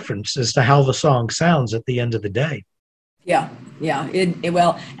makes a difference as to how the song sounds at the end of the day. Yeah.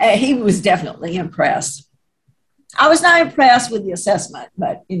 Well, he was definitely impressed. I was not impressed with the assessment,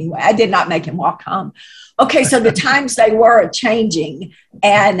 but anyway, I did not make him walk home. Okay, so the times they were changing,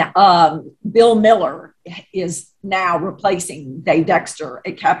 and Bill Miller is now replacing Dave Dexter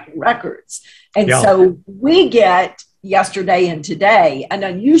at Capitol Records. And so we get Yesterday and Today, an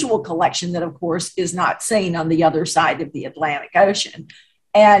unusual collection that, of course, is not seen on the other side of the Atlantic Ocean.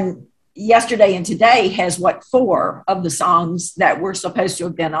 And Yesterday and Today has 4 of the songs that were supposed to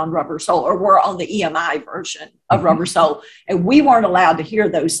have been on Rubber Soul, or were on the EMI version of Rubber Soul. And we weren't allowed to hear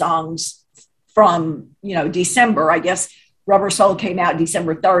those songs from, December. I guess Rubber Soul came out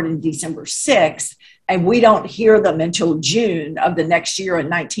December 3rd and December 6th. And we don't hear them until June of the next year in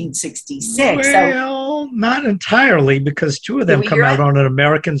 1966. Well, not entirely, because 2 of them come out on an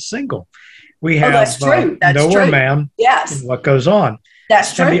American single. We have that's true. That's Nowhere true. Man, yes, and What Goes On.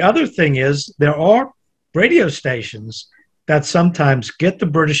 That's true. And the other thing is there are radio stations that sometimes get the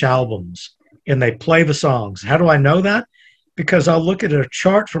British albums and they play the songs. How do I know that? Because I'll look at a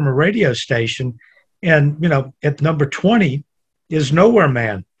chart from a radio station and, at number 20, is Nowhere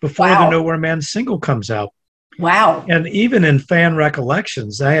Man before the Wow. Nowhere Man single comes out. Wow. And even in fan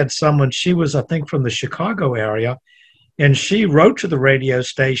recollections, I had someone, she was, I think, from the Chicago area, and she wrote to the radio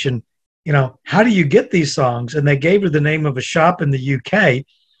station, how do you get these songs? And they gave her the name of a shop in the UK.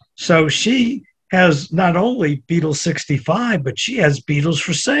 So she has not only Beatles 65, but she has Beatles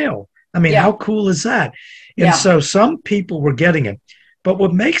for sale. I mean, how cool is that? And so some people were getting it. But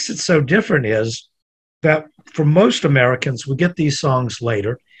what makes it so different is that for most Americans, we get these songs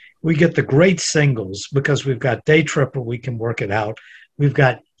later. We get the great singles because we've got Day Tripper, we can work it out. We've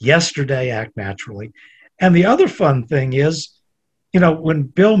got Yesterday, Act Naturally. And the other fun thing is, when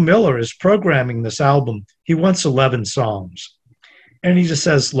Bill Miller is programming this album, he wants 11 songs. And he just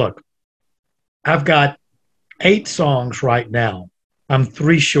says, look, I've got 8 songs right now. I'm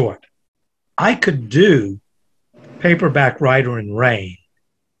 3 short. I could do Paperback Writer and Rain,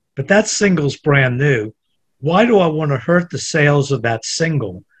 but that single's brand new. Why do I want to hurt the sales of that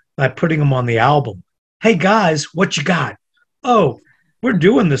single by putting them on the album? Hey, guys, what you got? Oh, we're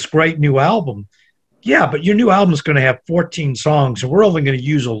doing this great new album. Yeah, but your new album is going to have 14 songs, and we're only going to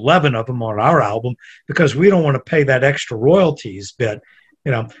use 11 of them on our album because we don't want to pay that extra royalties bit,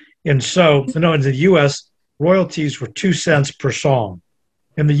 And so, in the U.S., royalties were 2 cents per song.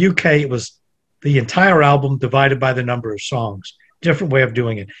 In the UK, it was the entire album divided by the number of songs. Different way of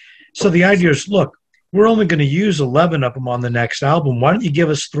doing it. So the idea is, look, we're only going to use 11 of them on the next album. Why don't you give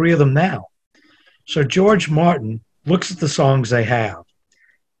us 3 of them now? So George Martin looks at the songs they have.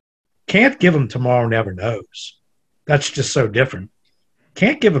 Can't give them Tomorrow Never Knows. That's just so different.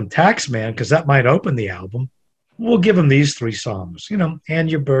 Can't give them Taxman because that might open the album. We'll give them these 3 songs,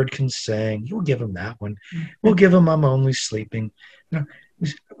 And Your Bird Can Sing. We'll give them that one. We'll give them I'm Only Sleeping.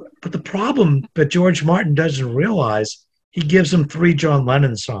 But the problem that George Martin doesn't realize, he gives them 3 John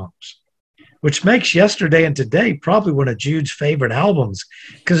Lennon songs, which makes Yesterday and Today probably one of Jude's favorite albums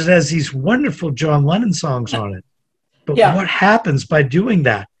because it has these wonderful John Lennon songs on it. But what happens by doing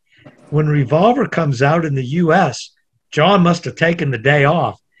that? When Revolver comes out in the U.S., John must have taken the day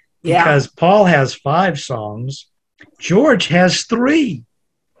off because Paul has 5 songs. George has 3.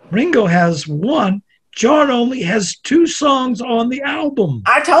 Ringo has 1. John only has 2 songs on the album.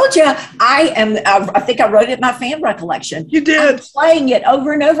 I told you, I think I wrote it in my fan recollection. You did. I'm playing it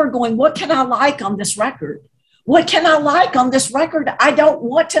over and over going, what can I like on this record? What can I like on this record? I don't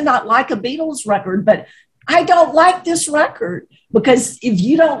want to not like a Beatles record, but I don't like this record because if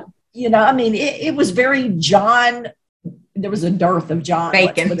you don't, it was very John. There was a dearth of John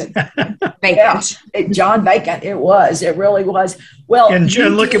Bacon. John Bacon. It was. It really was. Well, and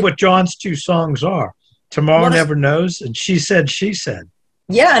look at what John's 2 songs are. Tomorrow Never Knows and She Said, She Said.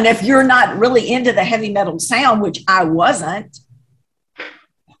 Yeah, and if you're not really into the heavy metal sound, which I wasn't.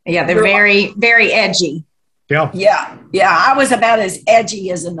 Yeah, they're very, very edgy. Yeah. Yeah. I was about as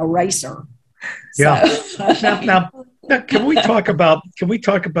edgy as an eraser. Yeah. So. Now, can we talk about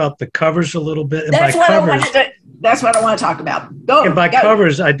the covers a little bit? And that's what I want to talk about. And by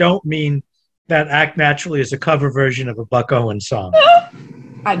covers, I don't mean that Act Naturally is a cover version of a Buck Owens song.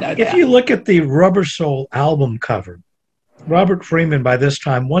 I know that. If you look at the Rubber Soul album cover, Robert Freeman by this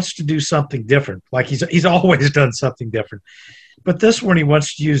time wants to do something different. Like he's always done something different. But this one he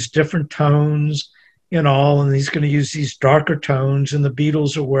wants to use different tones and he's going to use these darker tones. And the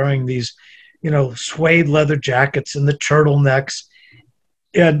Beatles are wearing these, suede leather jackets and the turtlenecks.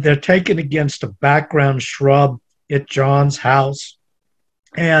 And they're taken against a background shrub at John's house.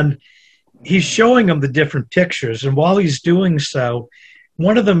 And he's showing them the different pictures. And while he's doing so,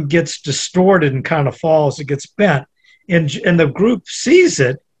 one of them gets distorted and kind of falls. It gets bent. And the group sees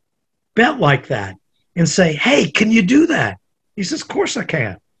it bent like that and say, hey, can you do that? He says, of course I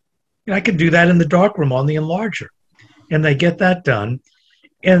can. I can do that in the darkroom on the enlarger. And they get that done.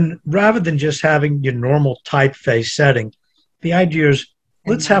 And rather than just having your normal typeface setting, the idea is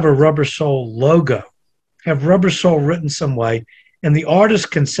let's have a Rubber Soul logo, have Rubber Soul written some way. And the artist's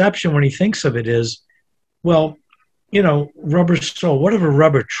conception when he thinks of it is, well, Rubber Soul, what of a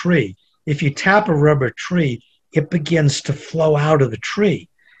rubber tree? If you tap a rubber tree, it begins to flow out of the tree.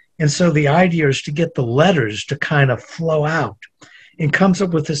 And so the idea is to get the letters to kind of flow out and comes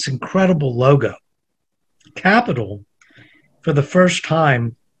up with this incredible logo. Capitol, for the first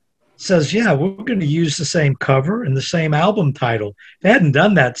time, says, yeah, we're going to use the same cover and the same album title. They hadn't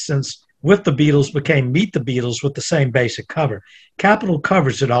done that since With the Beatles became Meet the Beatles with the same basic cover. Capitol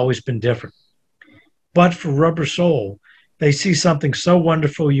covers had always been different. But for Rubber Soul, they see something so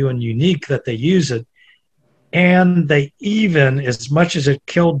wonderful and unique that they use it. And they even, as much as it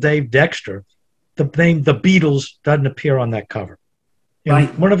killed Dave Dexter, the name The Beatles doesn't appear on that cover.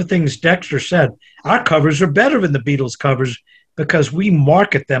 Right. One of the things Dexter said, our covers are better than the Beatles covers because we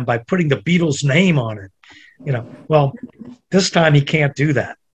market them by putting the Beatles name on it. Well, this time he can't do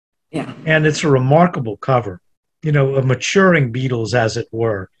that. Yeah. And it's a remarkable cover, a maturing Beatles, as it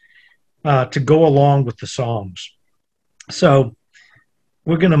were, to go along with the songs. So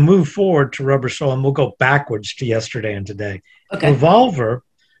we're going to move forward to Rubber Soul, and we'll go backwards to Yesterday and Today. Okay. Revolver,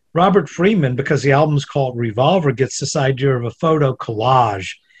 Robert Freeman, because the album's called Revolver, gets this idea of a photo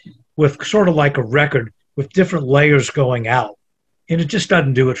collage with sort of like a record with different layers going out. And it just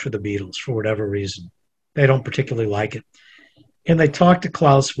doesn't do it for the Beatles for whatever reason. They don't particularly like it. And they talk to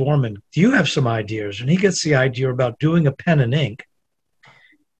Klaus Voormann, do you have some ideas? And he gets the idea about doing a pen and ink.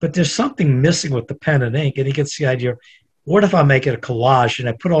 But there's something missing with the pen and ink. And he gets the idea, what if I make it a collage and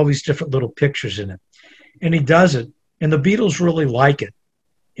I put all these different little pictures in it? And he does it. And the Beatles really like it.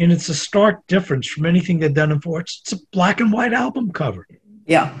 And it's a stark difference from anything they've done before. It's a black and white album cover.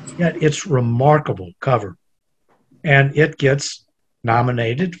 Yeah. Yet it's remarkable cover. And it gets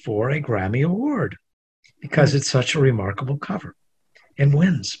nominated for a Grammy Award because it's such a remarkable cover and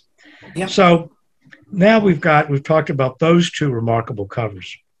wins. Yeah. So now we've talked about those two remarkable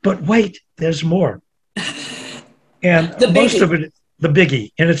covers. But wait, there's more. And most of it, the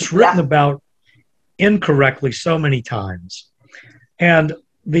biggie, and it's written about incorrectly so many times. And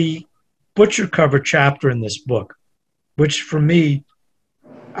the Butcher cover chapter in this book, which for me,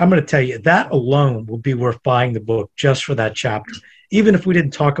 I'm going to tell you, that alone will be worth buying the book just for that chapter, even if we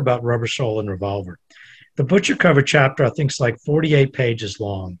didn't talk about Rubber Soul and Revolver. The Butcher cover chapter, I think, is like 48 pages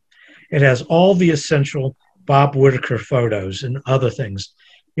long. It has all the essential Bob Whitaker photos and other things,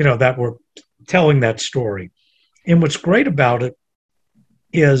 that were telling that story. And what's great about it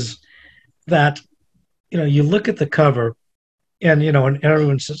is that, you look at the cover and, and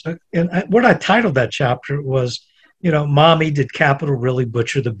everyone says, what I titled that chapter was, Mommy, did Capitol really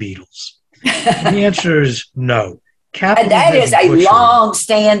butcher the Beatles? And the answer is no. Capitol, and that is a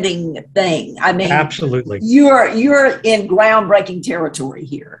long-standing thing. I mean, absolutely, you're in groundbreaking territory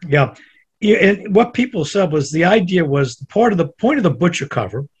here. Yeah, and what people said was the idea was part of the point of the Butcher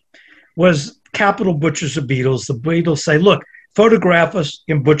cover was Capitol butchers the Beatles. The Beatles say, look, photograph us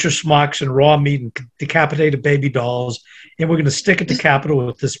in butcher smocks and raw meat and decapitated baby dolls, and we're going to stick it to Capitol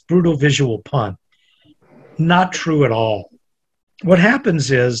with this brutal visual pun. Not true at all. What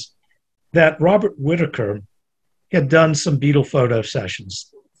happens is that Robert Whitaker had done some Beatle photo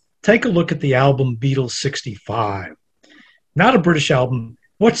sessions. Take a look at the album Beatles 65. Not a British album.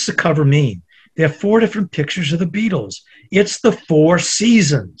 What's the cover mean? There are 4 different pictures of the Beatles. It's the 4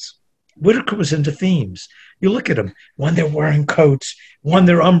 seasons. Whitaker was into themes. You look at them. One, they're wearing coats. One,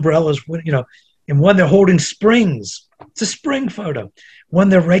 they're umbrellas, and one, they're holding springs. It's a spring photo. One,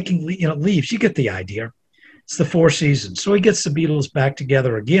 they're raking leaves. You get the idea. It's the 4 seasons. So he gets the Beatles back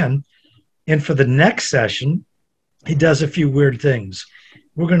together again. And for the next session, he does a few weird things.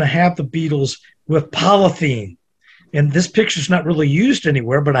 We're going to have the Beatles with polythene. And this picture's not really used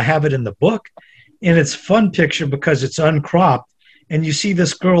anywhere, but I have it in the book. And it's a fun picture because it's uncropped. And you see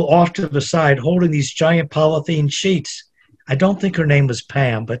this girl off to the side holding these giant polythene sheets. I don't think her name was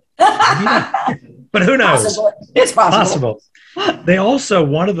Pam, but maybe not. But who knows? Possible. It's possible. They also,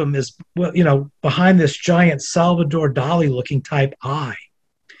 one of them is, behind this giant Salvador Dali looking type eye.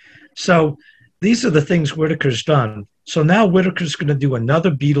 So these are the things Whitaker's done. So now Whitaker's going to do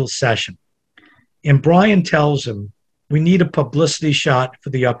another Beatles session. And Brian tells him, we need a publicity shot for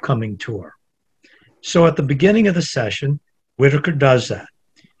the upcoming tour. So at the beginning of the session, Whitaker does that.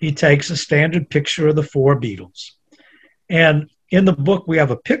 He takes a standard picture of the 4 Beatles. And in the book, we have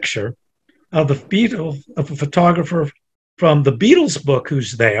a picture of the Beatles, of a photographer from the Beatles book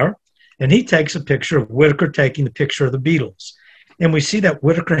who's there. And he takes a picture of Whitaker taking the picture of the Beatles. And we see that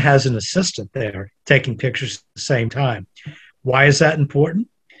Whitaker has an assistant there taking pictures at the same time. Why is that important?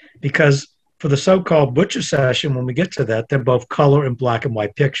 Because for the so-called Butcher session, when we get to that, they're both color and black and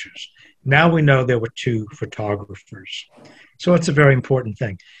white pictures. Now we know there were 2 photographers. So it's a very important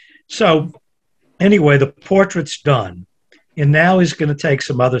thing. So anyway, the portrait's done. And now he's going to take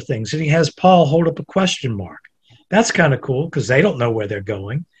some other things. And he has Paul hold up a question mark. That's kind of cool because they don't know where they're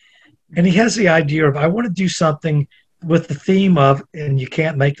going. And he has the idea of, I want to do something with the theme of, and you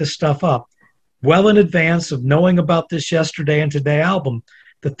can't make this stuff up, well in advance of knowing about this Yesterday and Today album,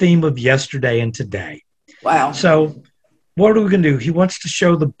 the theme of yesterday and today. Wow. So what are we going to do? He wants to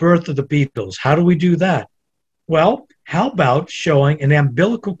show the birth of the Beatles. How do we do that? Well, how about showing an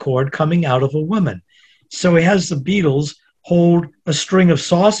umbilical cord coming out of a woman? So he has the Beatles hold a string of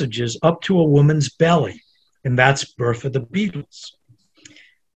sausages up to a woman's belly, and that's birth of the Beatles.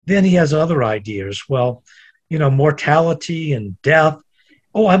 Then he has other ideas. Well, mortality and death.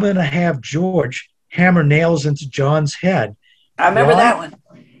 Oh, I'm going to have George hammer nails into John's head. I remember that one.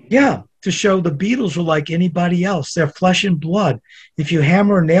 Yeah, to show the Beatles are like anybody else. They're flesh and blood. If you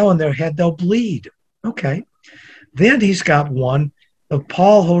hammer a nail in their head, they'll bleed. Okay. Then he's got one of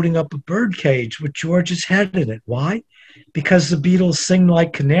Paul holding up a bird cage with George's head in it. Why? Because the Beatles sing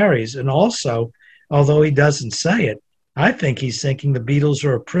like canaries. And also, although he doesn't say it, I think he's thinking the Beatles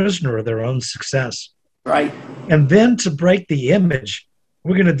are a prisoner of their own success. Right. And then to break the image,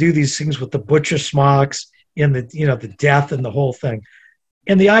 we're going to do these things with the butcher smocks and the death and the whole thing.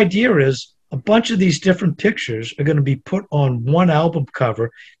 And the idea is a bunch of these different pictures are going to be put on one album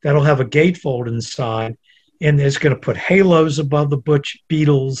cover that'll have a gatefold inside, and it's going to put halos above the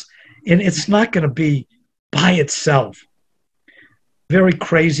Beatles, and it's not going to be by itself. Very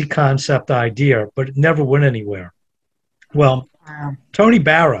crazy concept idea, but it never went anywhere. Well, wow. Tony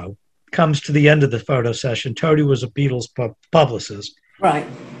Barrow comes to the end of the photo session. Tony was a Beatles publicist. Right.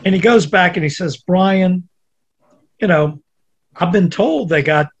 And he goes back and he says, Brian, I've been told they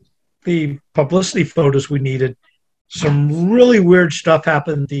got the publicity photos we needed. Some really weird stuff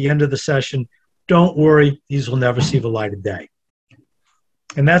happened at the end of the session. Don't worry, these will never see the light of day.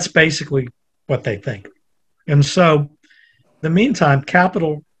 And that's basically what they think. And so, in the meantime,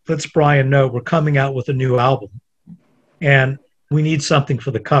 Capitol lets Brian know we're coming out with a new album and we need something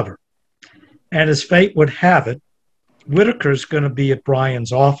for the cover. And as fate would have it, Whitaker's going to be at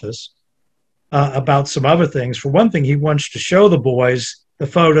Brian's office about some other things. For one thing, he wants to show the boys the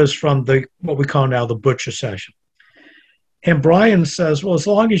photos from what we call now the butcher session. And Brian says, well, as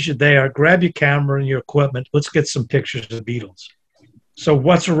long as you're there, grab your camera and your equipment. Let's get some pictures of the Beatles. So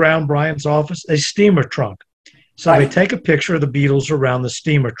what's around Brian's office? A steamer trunk. So they take a picture of the Beatles around the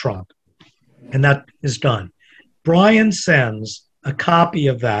steamer trunk. And that is done. Brian sends a copy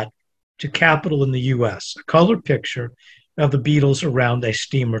of that to Capitol in the U.S., a color picture of the Beatles around a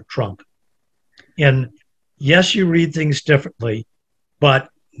steamer trunk. And yes, you read things differently, but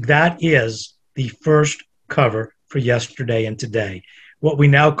that is the first cover for Yesterday and Today, what we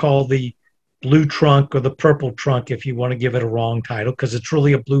now call the blue trunk or the purple trunk, if you want to give it a wrong title, because it's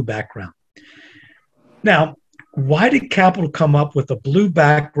really a blue background. Now, why did Capitol come up with a blue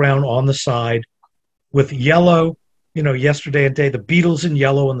background on the side with yellow, Yesterday and Today, the Beatles in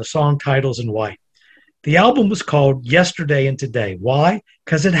yellow and the song titles in white? The album was called Yesterday and Today. Why?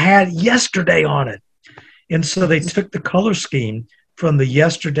 Because it had yesterday on it. And so they took the color scheme from the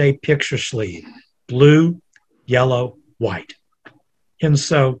Yesterday picture sleeve, blue, yellow, white. And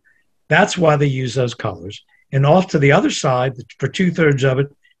so that's why they use those colors. And off to the other side, for 2/3 of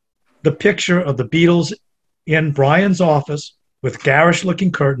it, the picture of the Beatles in Brian's office with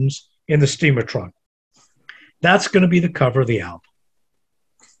garish-looking curtains in the steamer trunk. That's going to be the cover of the album.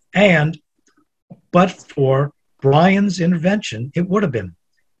 But for Brian's intervention, it would have been.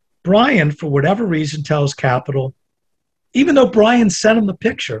 Brian, for whatever reason, tells Capitol, even though Brian sent him the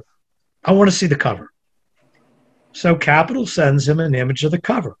picture, I want to see the cover. So Capitol sends him an image of the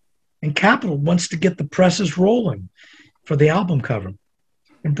cover. And Capitol wants to get the presses rolling for the album cover.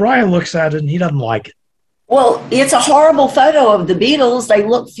 And Brian looks at it and he doesn't like it. Well, it's a horrible photo of the Beatles. They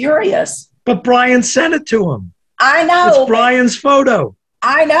look furious. But Brian sent it to him. I know. It's Brian's photo.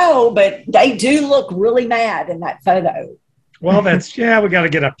 I know, but they do look really mad in that photo. Well, we got to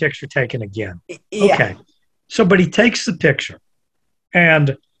get a picture taken again. Yeah. Okay. So, but he takes the picture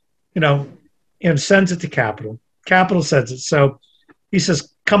and, and sends it to Capitol. Capitol sends it. So he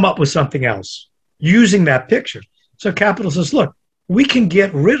says, come up with something else using that picture. So Capitol says, look, we can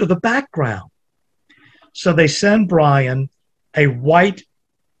get rid of the background. So they send Brian a white,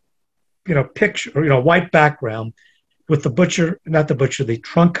 picture, white background with the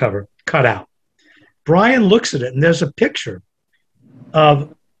trunk cover cut out. Brian looks at it and there's a picture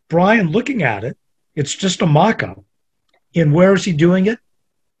of Brian looking at it. It's just a mock-up. And where is he doing it?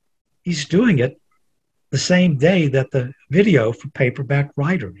 He's doing it the same day that the video for Paperback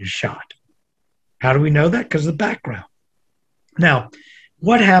Writer is shot. How do we know that? Because of the background. Now,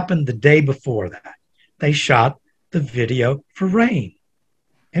 what happened the day before that? They shot the video for Rain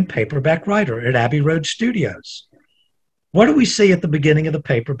and Paperback Writer at Abbey Road Studios. What do we see at the beginning of the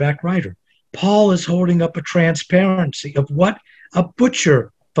Paperback Writer? Paul is holding up a transparency of what? A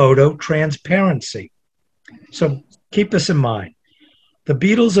butcher photo transparency. So keep this in mind. The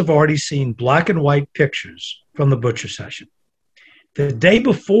Beatles have already seen black and white pictures from the butcher session. The day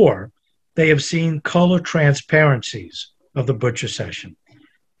before, they have seen color transparencies of the butcher session.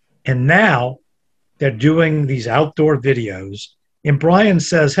 And now they're doing these outdoor videos. And Brian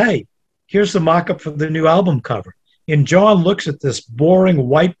says, hey, here's the mock-up for the new album cover. And John looks at this boring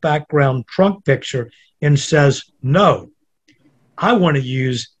white background trunk picture and says, no, I want to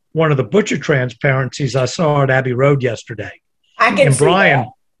use one of the butcher transparencies I saw at Abbey Road yesterday. I can And see Brian,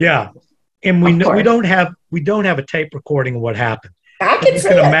 yeah. And we Of know, course. we don't have a tape recording of what happened. that. I But can you see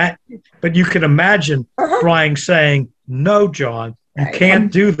can it. but you can imagine Uh-huh. Brian saying, "No, John, you Right.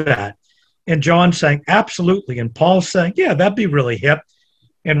 can't do that." And John saying, "Absolutely." And Paul saying, "Yeah, that'd be really hip."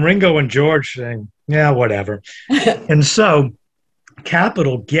 And Ringo and George saying, "Yeah, whatever." And so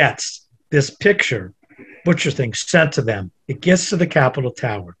Capitol gets this picture, butcher thing, sent to them. It gets to the Capitol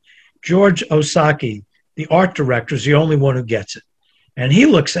Tower. George Osaki, the art director, is the only one who gets it. And he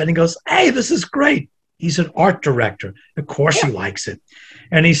looks at it and goes, "Hey, this is great." He's an art director. Of course he likes it.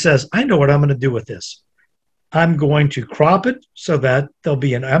 And he says, "I know what I'm going to do with this. I'm going to crop it so that there'll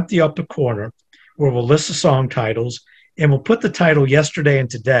be an empty upper corner where we'll list the song titles and we'll put the title Yesterday and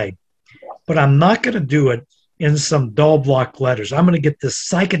Today. But I'm not going to do it in some dull block letters. I'm going to get this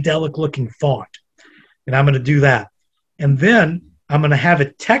psychedelic looking font and I'm going to do that. And then I'm going to have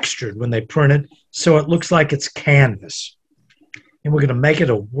it textured when they print it so it looks like it's canvas. And we're going to make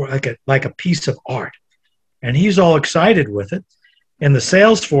it like a piece of art." And he's all excited with it. And the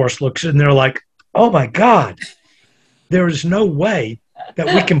sales force looks and they're like, "Oh my God, there is no way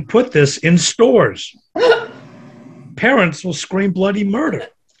that we can put this in stores. Parents will scream bloody murder."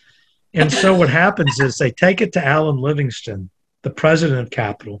 And so what happens is they take it to Alan Livingston, the president of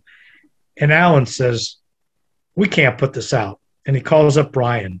Capitol, and Alan says, "We can't put this out." And he calls up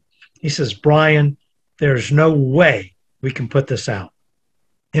Brian. He says, "Brian, there's no way we can put this out."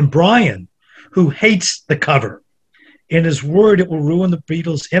 And Brian, who hates the cover and is worried it will ruin the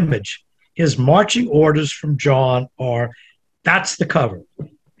Beatles' image, his marching orders from John are, "That's the cover."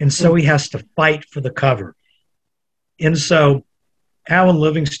 And so he has to fight for the cover. And so Alan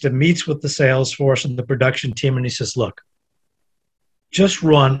Livingston meets with the sales force and the production team, and he says, "Look, just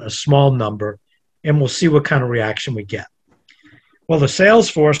run a small number and we'll see what kind of reaction we get." Well, the sales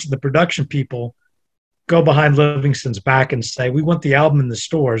force and the production people go behind Livingston's back and say, "We want the album in the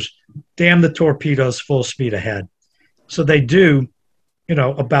stores. Damn the torpedoes, full speed ahead." So they do,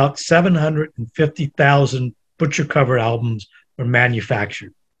 about 750,000 butcher cover albums are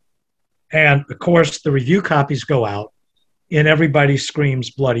manufactured. And of course, the review copies go out and everybody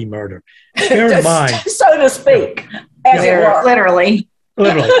screams bloody murder. Bear in mind, so to speak, as it were. Literally.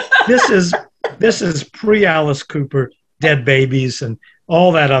 literally, this is pre-Alice Cooper, Dead Babies, and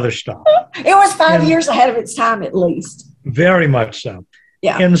all that other stuff. It was 5 years ahead of its time, at least. Very much so.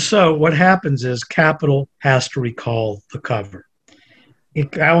 Yeah. And so what happens is Capitol has to recall the cover.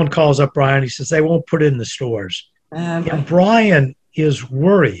 Alan calls up Brian. He says, "They won't put it in the stores." And Brian is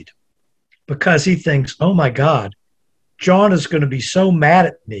worried because he thinks, "Oh my God, John is going to be so mad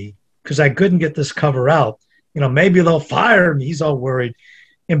at me because I couldn't get this cover out. Maybe they'll fire me." He's all worried.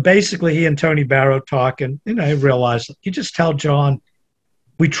 And basically he and Tony Barrow talk, and I realized, you just tell John,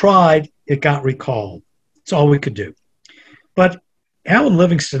 "We tried, it got recalled. It's all we could do." But Alan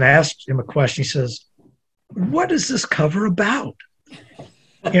Livingston asked him a question. He says, "What is this cover about?"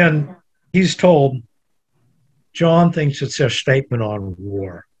 And he's told, John thinks it's a statement on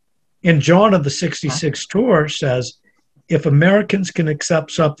war. And John of the 66 tour says, if Americans can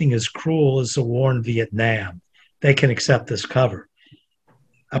accept something as cruel as the war in Vietnam, they can accept this cover.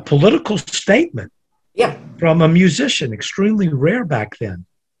 A political statement from a musician, extremely rare back then,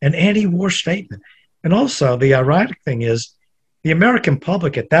 an anti-war statement. And also the ironic thing is the American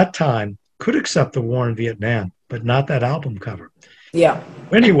public at that time could accept the war in Vietnam, but not that album cover. Yeah.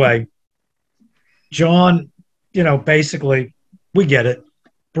 Anyway, John, basically, we get it.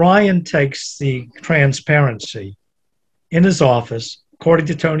 Brian takes the Transparency in his office, according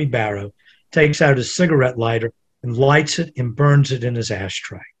to Tony Barrow, takes out his cigarette lighter and lights it and burns it in his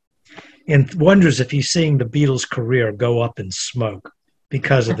ashtray, and wonders if he's seeing the Beatles' career go up in smoke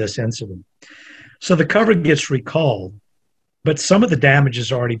because of this incident. So the cover gets recalled, but some of the damage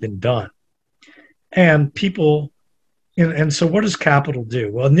has already been done. And people, and so what does Capitol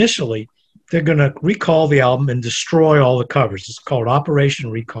do? Well, initially, they're going to recall the album and destroy all the covers. It's called Operation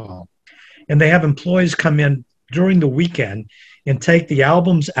Recall. And they have employees come in during the weekend and take the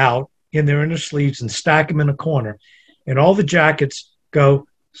albums out in their inner sleeves and stack them in a corner. And all the jackets go,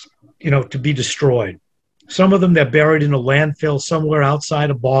 to be destroyed. Some of them, they're buried in a landfill somewhere outside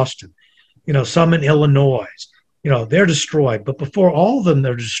of Boston. Some in Illinois. They're destroyed. But before all of them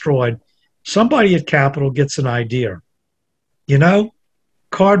are destroyed, somebody at Capitol gets an idea.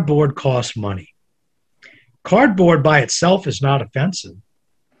 Cardboard costs money. Cardboard by itself is not offensive.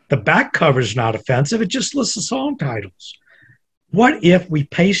 The back cover is not offensive. It just lists the song titles. What if we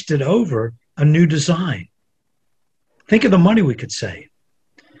pasted over a new design? Think of the money we could save.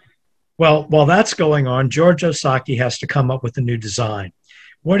 Well, while that's going on, George Osaki has to come up with a new design.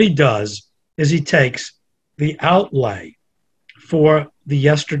 What he does is he takes the outlay for the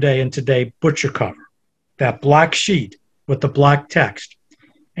Yesterday and Today butcher cover, that black sheet with the black text.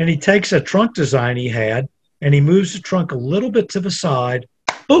 And he takes a trunk design he had and he moves the trunk a little bit to the side.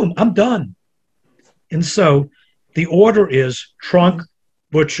 Boom, I'm done. And so the order is trunk,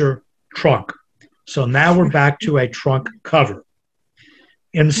 butcher, trunk. So now we're back to a trunk cover.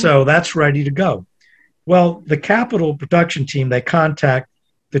 And so that's ready to go. Well, the Capitol production team, they contact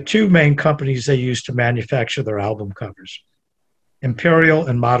the two main companies they use to manufacture their album covers, Imperial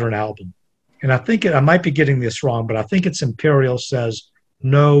and Modern Album. And I think I might be getting this wrong, but I think it's Imperial says,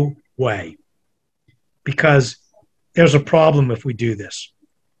 no way. Because there's a problem if we do this.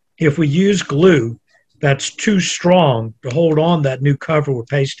 If we use glue that's too strong to hold on that new cover we're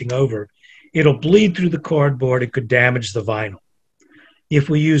pasting over, it'll bleed through the cardboard. It could damage the vinyl. If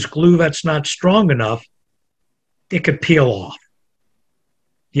we use glue that's not strong enough, it could peel off.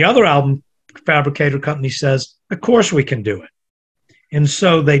 The other album fabricator company says, of course we can do it. And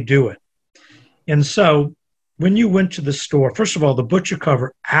so they do it. And so when you went to the store, first of all, the butcher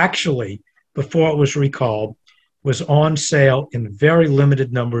cover actually, before it was recalled, was on sale in a very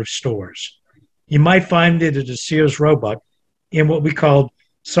limited number of stores. You might find it at a Sears Roebuck in what we called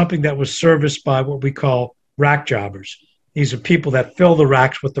something that was serviced by what we call rack jobbers. These are people that fill the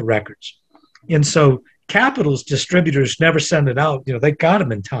racks with the records. And so Capitol's distributors never send it out. They got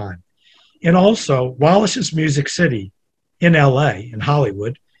them in time. And also Wallace's Music City in LA, in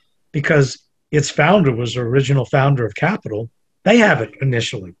Hollywood, because its founder was the original founder of Capitol, they have it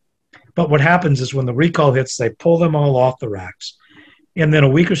initially. But what happens is when the recall hits, they pull them all off the racks. And then a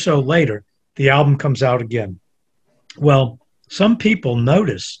week or so later, the album comes out again. Well, some people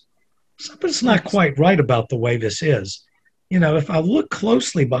notice something's not quite right about the way this is. If I look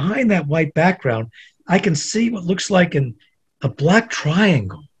closely behind that white background, I can see what looks like a black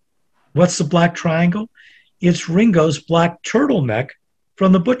triangle. What's the black triangle? It's Ringo's black turtleneck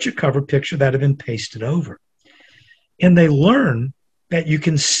from the butcher cover picture that had been pasted over. And they learn that you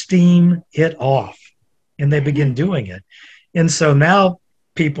can steam it off, and they begin doing it. And so now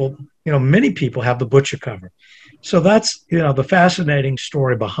people, many people have the butcher cover. So that's, the fascinating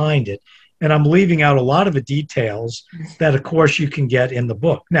story behind it. And I'm leaving out a lot of the details that, of course, you can get in the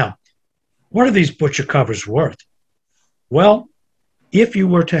book. Now, what are these butcher covers worth? Well, if you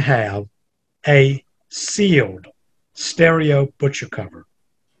were to have a sealed stereo butcher cover,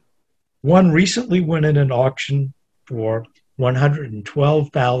 one recently went in an auction for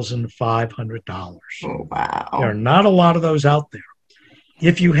 $112,500. Oh, wow. There are not a lot of those out there.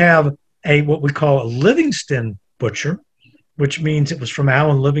 If you have what we call a Livingston butcher, which means it was from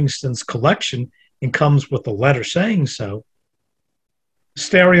Alan Livingston's collection and comes with a letter saying so,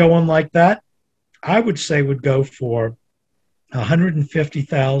 stereo one like that, I would say would go for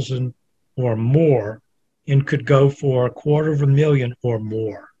 $150,000 or more and could go for $250,000 or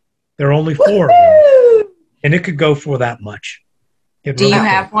more. There are only 4 of them, and it could go for that much. Do you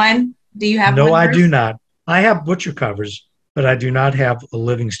have one? Do you have one? No, I do not. I have butcher covers, but I do not have a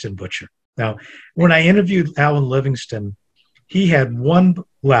Livingston butcher. Now, when I interviewed Alan Livingston, he had one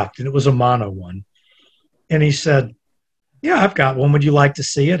left, and it was a mono one. And he said, yeah, I've got one. Would you like to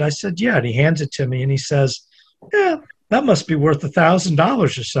see it? I said, yeah. And he hands it to me, and he says, yeah, that must be worth $1,000 or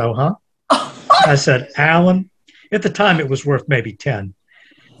so, huh? I said, Alan, at the time it was worth maybe 10.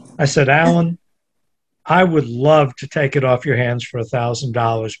 I said, Alan, I would love to take it off your hands for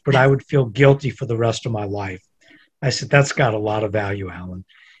 $1,000, but I would feel guilty for the rest of my life. I said, that's got a lot of value, Alan.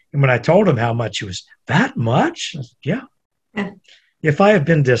 And when I told him how much it was, that much? I said, yeah. If I had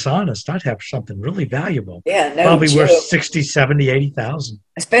been dishonest, I'd have something really valuable. Yeah, no probably joke. worth 60, 70, 80,000.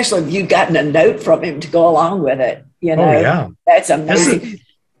 Especially if you'd gotten a note from him to go along with it. Oh, yeah. That's amazing.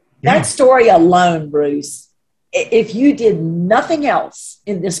 That story alone, Bruce, if you did nothing else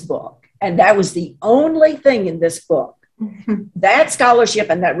in this book, and that was the only thing in this book, that scholarship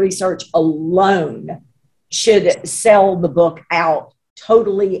and that research alone should sell the book out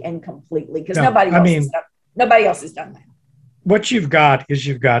totally and completely, because nobody else has done that. What you've got is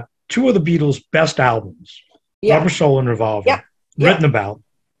you've got 2 of the Beatles' best albums, Rubber Soul and Revolver, written about.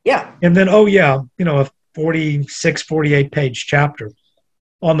 Yeah. And then, a 46, 48-page chapter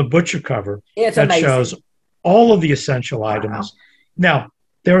on the butcher cover that amazing. Shows all of the essential items. Now,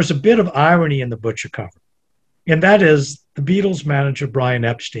 there is a bit of irony in the butcher cover, and that is the Beatles' manager, Brian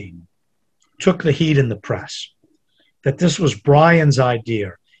Epstein, took the heat in the press, that this was Brian's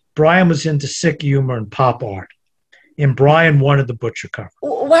idea. Brian was into sick humor and pop art, and Brian wanted the butcher cover.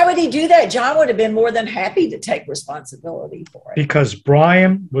 Why would he do that? John would have been more than happy to take responsibility for it. Because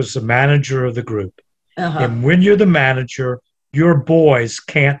Brian was the manager of the group. And when you're the manager, your boys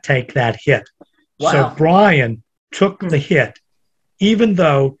can't take that hit. Wow. So Brian took the hit even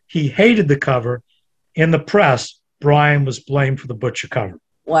though he hated the cover, in the press, Brian was blamed for the butcher cover.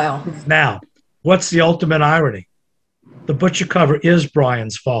 Wow. Now, what's the ultimate irony? The butcher cover is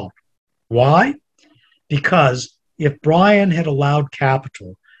Brian's fault. Why? Because if Brian had allowed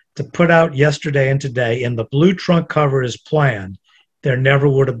Capitol to put out Yesterday and Today and the blue trunk cover is planned, there never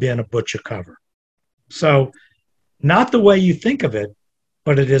would have been a butcher cover. So, not the way you think of it,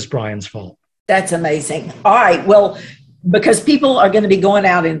 but it is Brian's fault. That's amazing. All right. Well, because people are going to be going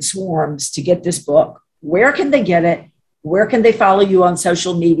out in swarms to get this book, where can they get it? Where can they follow you on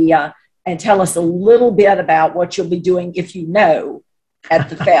social media? And tell us a little bit about what you'll be doing, if you know, at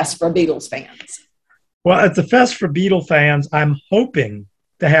the Fest for Beatles fans. Well, at the Fest for Beatle fans, I'm hoping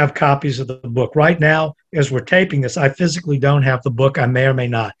to have copies of the book. Right now, as we're taping this, I physically don't have the book. I may or may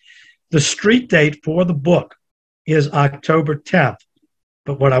not. The street date for the book is October 10th.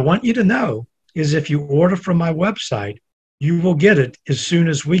 But what I want you to know is if you order from my website, you will get it as soon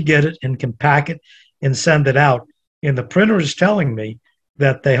as we get it and can pack it and send it out. And the printer is telling me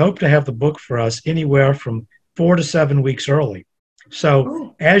that they hope to have the book for us anywhere from 4 to 7 weeks early.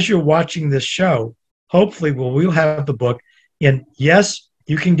 So as you're watching this show, hopefully we'll have the book. And yes,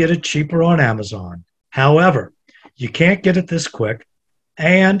 you can get it cheaper on Amazon. However, you can't get it this quick.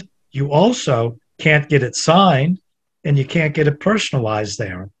 And you also can't get it signed and you can't get it personalized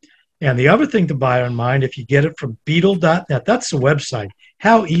there. And the other thing to bear in mind, if you get it from Beatle.net, that's the website.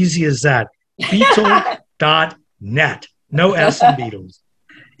 How easy is that? Beatle.net. No S in Beatles.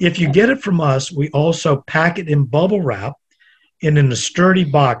 If you get it from us, we also pack it in bubble wrap and in a sturdy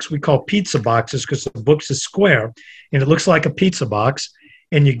box. We call pizza boxes because the book is square and it looks like a pizza box,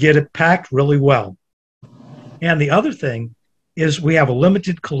 and you get it packed really well. And the other thing is we have a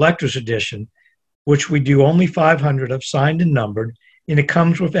limited collector's edition, which we do only 500 of, signed and numbered, and it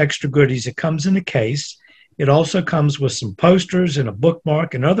comes with extra goodies. It comes in a case. It also comes with some posters and a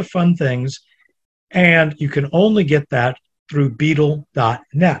bookmark and other fun things, and you can only get that through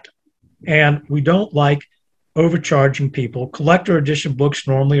Beatle.net. And we don't like overcharging people. Collector edition books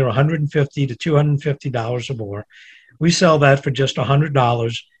normally are $150 to $250 or more. We sell that for just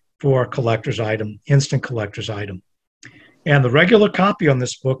 $100 for a collector's item, instant collector's item. And the regular copy on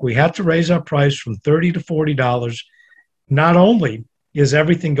this book, we had to raise our price from $30 to $40. Not only is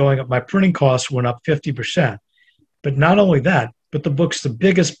everything going up, my printing costs went up 50%, but not only that, but the book's the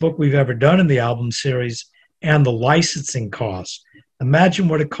biggest book we've ever done in the album series, and the licensing costs. Imagine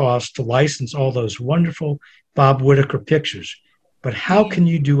what it costs to license all those wonderful Bob Whitaker pictures. But how can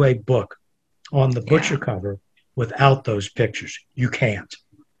you do a book on the butcher cover without those pictures? You can't.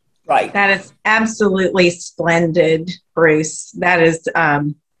 Right. That is absolutely splendid, Bruce. That is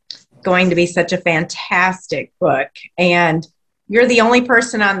going to be such a fantastic book. And you're the only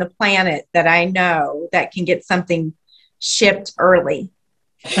person on the planet that I know that can get something shipped early.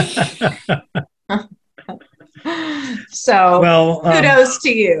 So kudos to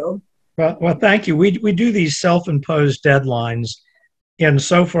you. Well, thank you. We do these self-imposed deadlines, and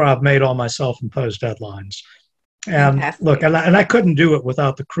so far I've made all my self-imposed deadlines. And fantastic. Look, and I couldn't do it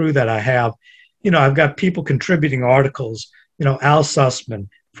without the crew that I have. You know, I've got people contributing articles, you know, Al Sussman,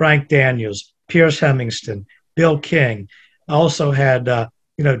 Frank Daniels, Pierce Hemingston, Bill King. I also had,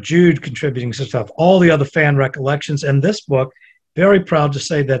 Jude contributing some stuff, all the other fan recollections. And this book, very proud to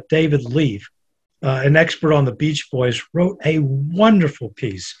say that David Leaf, an expert on the Beach Boys, wrote a wonderful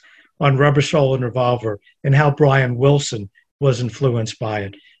piece on Rubber Soul and Revolver and how Brian Wilson was influenced by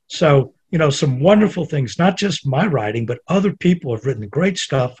it. So, you know, some wonderful things, not just my writing, but other people have written great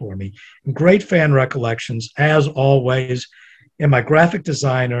stuff for me, great fan recollections, as always. And my graphic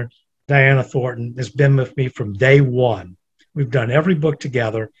designer, Diana Thornton, has been with me from day one. We've done every book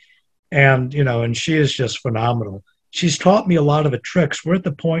together, and, you know, and she is just phenomenal. She's taught me a lot of the tricks. We're at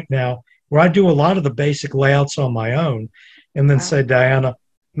the point now where I do a lot of the basic layouts on my own and then say, Diana,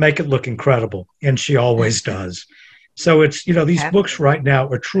 make it look incredible. And she always does. So it's, you know, these books right now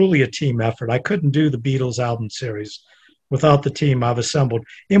are truly a team effort. I couldn't do the Beatles album series without the team I've assembled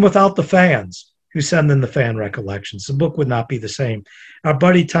and without the fans who send in the fan recollections. The book would not be the same. Our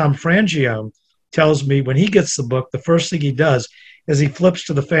buddy Tom Frangione tells me when he gets the book, the first thing he does is he flips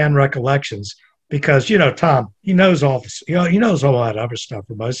to the fan recollections because, you know, Tom, he knows all this, you know, he knows all that other stuff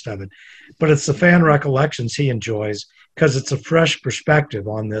for most of it, but it's the fan recollections he enjoys because it's a fresh perspective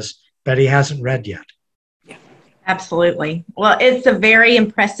on this that he hasn't read yet. Absolutely. Well, it's a very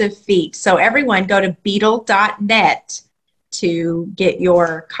impressive feat. So everyone go to Beatle.net to get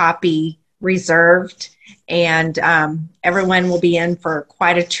your copy reserved, and everyone will be in for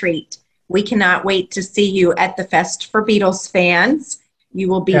quite a treat. We cannot wait to see you at the Fest for Beatles fans. You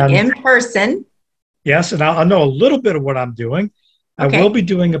will be in person. Yes, and I'll know a little bit of what I'm doing. Okay. I will be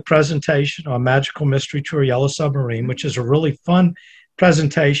doing a presentation on Magical Mystery Tour Yellow Submarine, which is a really fun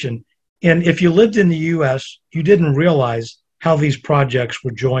presentation. And if you lived in the US, you didn't realize how these projects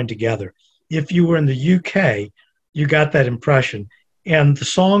were joined together. If you were in the UK, you got that impression. And the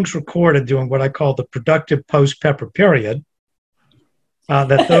songs recorded during what I call the productive post-Pepper period,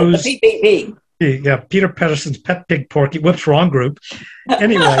 that those, PPP. yeah, Peter Pedersen's Pet Pig Porky, whoops, wrong group.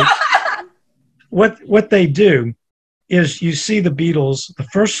 Anyway, what they do is you see the Beatles, the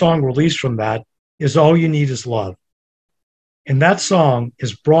first song released from that is All You Need Is Love. And that song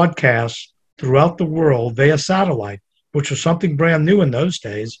is broadcast throughout the world via satellite, which was something brand new in those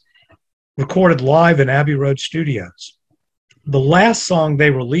days, recorded live in Abbey Road Studios. The last song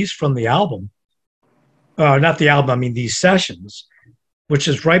they released from the album, not the album, I mean these sessions, which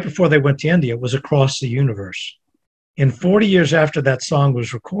is right before they went to India, was Across the Universe. And 40 years after that song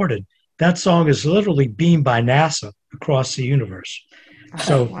was recorded, that song is literally beamed by NASA across the universe.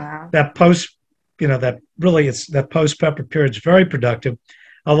 So Wow. that post, that post-Pepper period is very productive.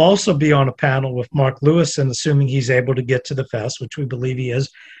 I'll also be on a panel with Mark Lewis, and assuming he's able to get to the fest, which we believe he is,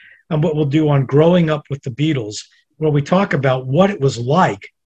 and what we'll do on growing up with the Beatles, where we talk about what it was like,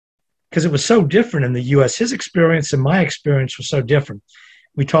 because it was so different in the U.S. His experience and my experience was so different.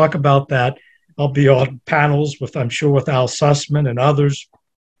 We talk about that. I'll be on panels with, I'm sure, with Al Sussman and others.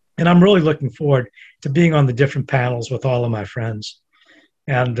 And I'm really looking forward to being on the different panels with all of my friends.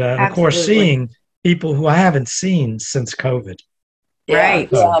 And of course, seeing people who I haven't seen since COVID. Right.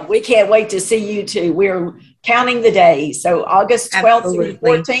 Yeah, we can't wait to see you too. We're counting the days. So August 12th through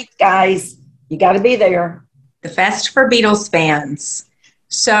 14th, guys, you got to be there. The Fest for Beatles fans.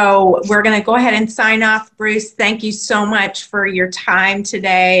 So we're going to go ahead and sign off. Bruce, thank you so much for your time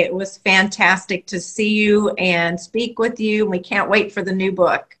today. It was fantastic to see you and speak with you. We can't wait for the new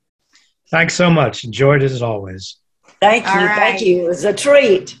book. Thanks so much. Enjoyed it as always. Thank you. Right. Thank you. It was a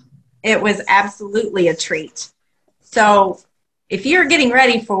treat. It was absolutely a treat. So if you're getting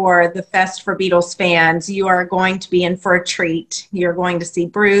ready for the Fest for Beatles fans, you are going to be in for a treat. You're going to see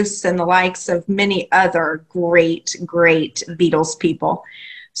Bruce and the likes of many other great, great Beatles people.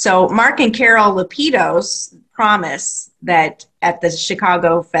 So Mark and Carol Lapidus promise that at the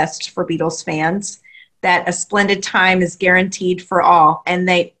Chicago Fest for Beatles fans, that a splendid time is guaranteed for all, and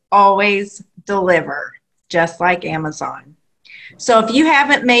they always deliver, just like Amazon. So if you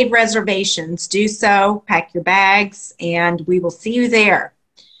haven't made reservations, do so, pack your bags, and we will see you there.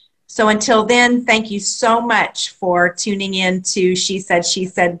 So until then, thank you so much for tuning in to She Said, She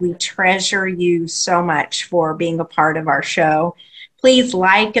Said. We treasure you so much for being a part of our show. Please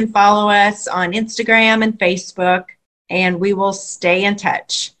like and follow us on Instagram and Facebook, and we will stay in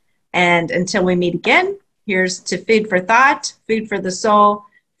touch. And until we meet again, here's to food for thought, food for the soul,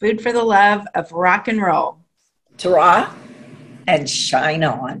 food for the love of rock and roll. Ta-ra and shine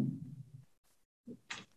on.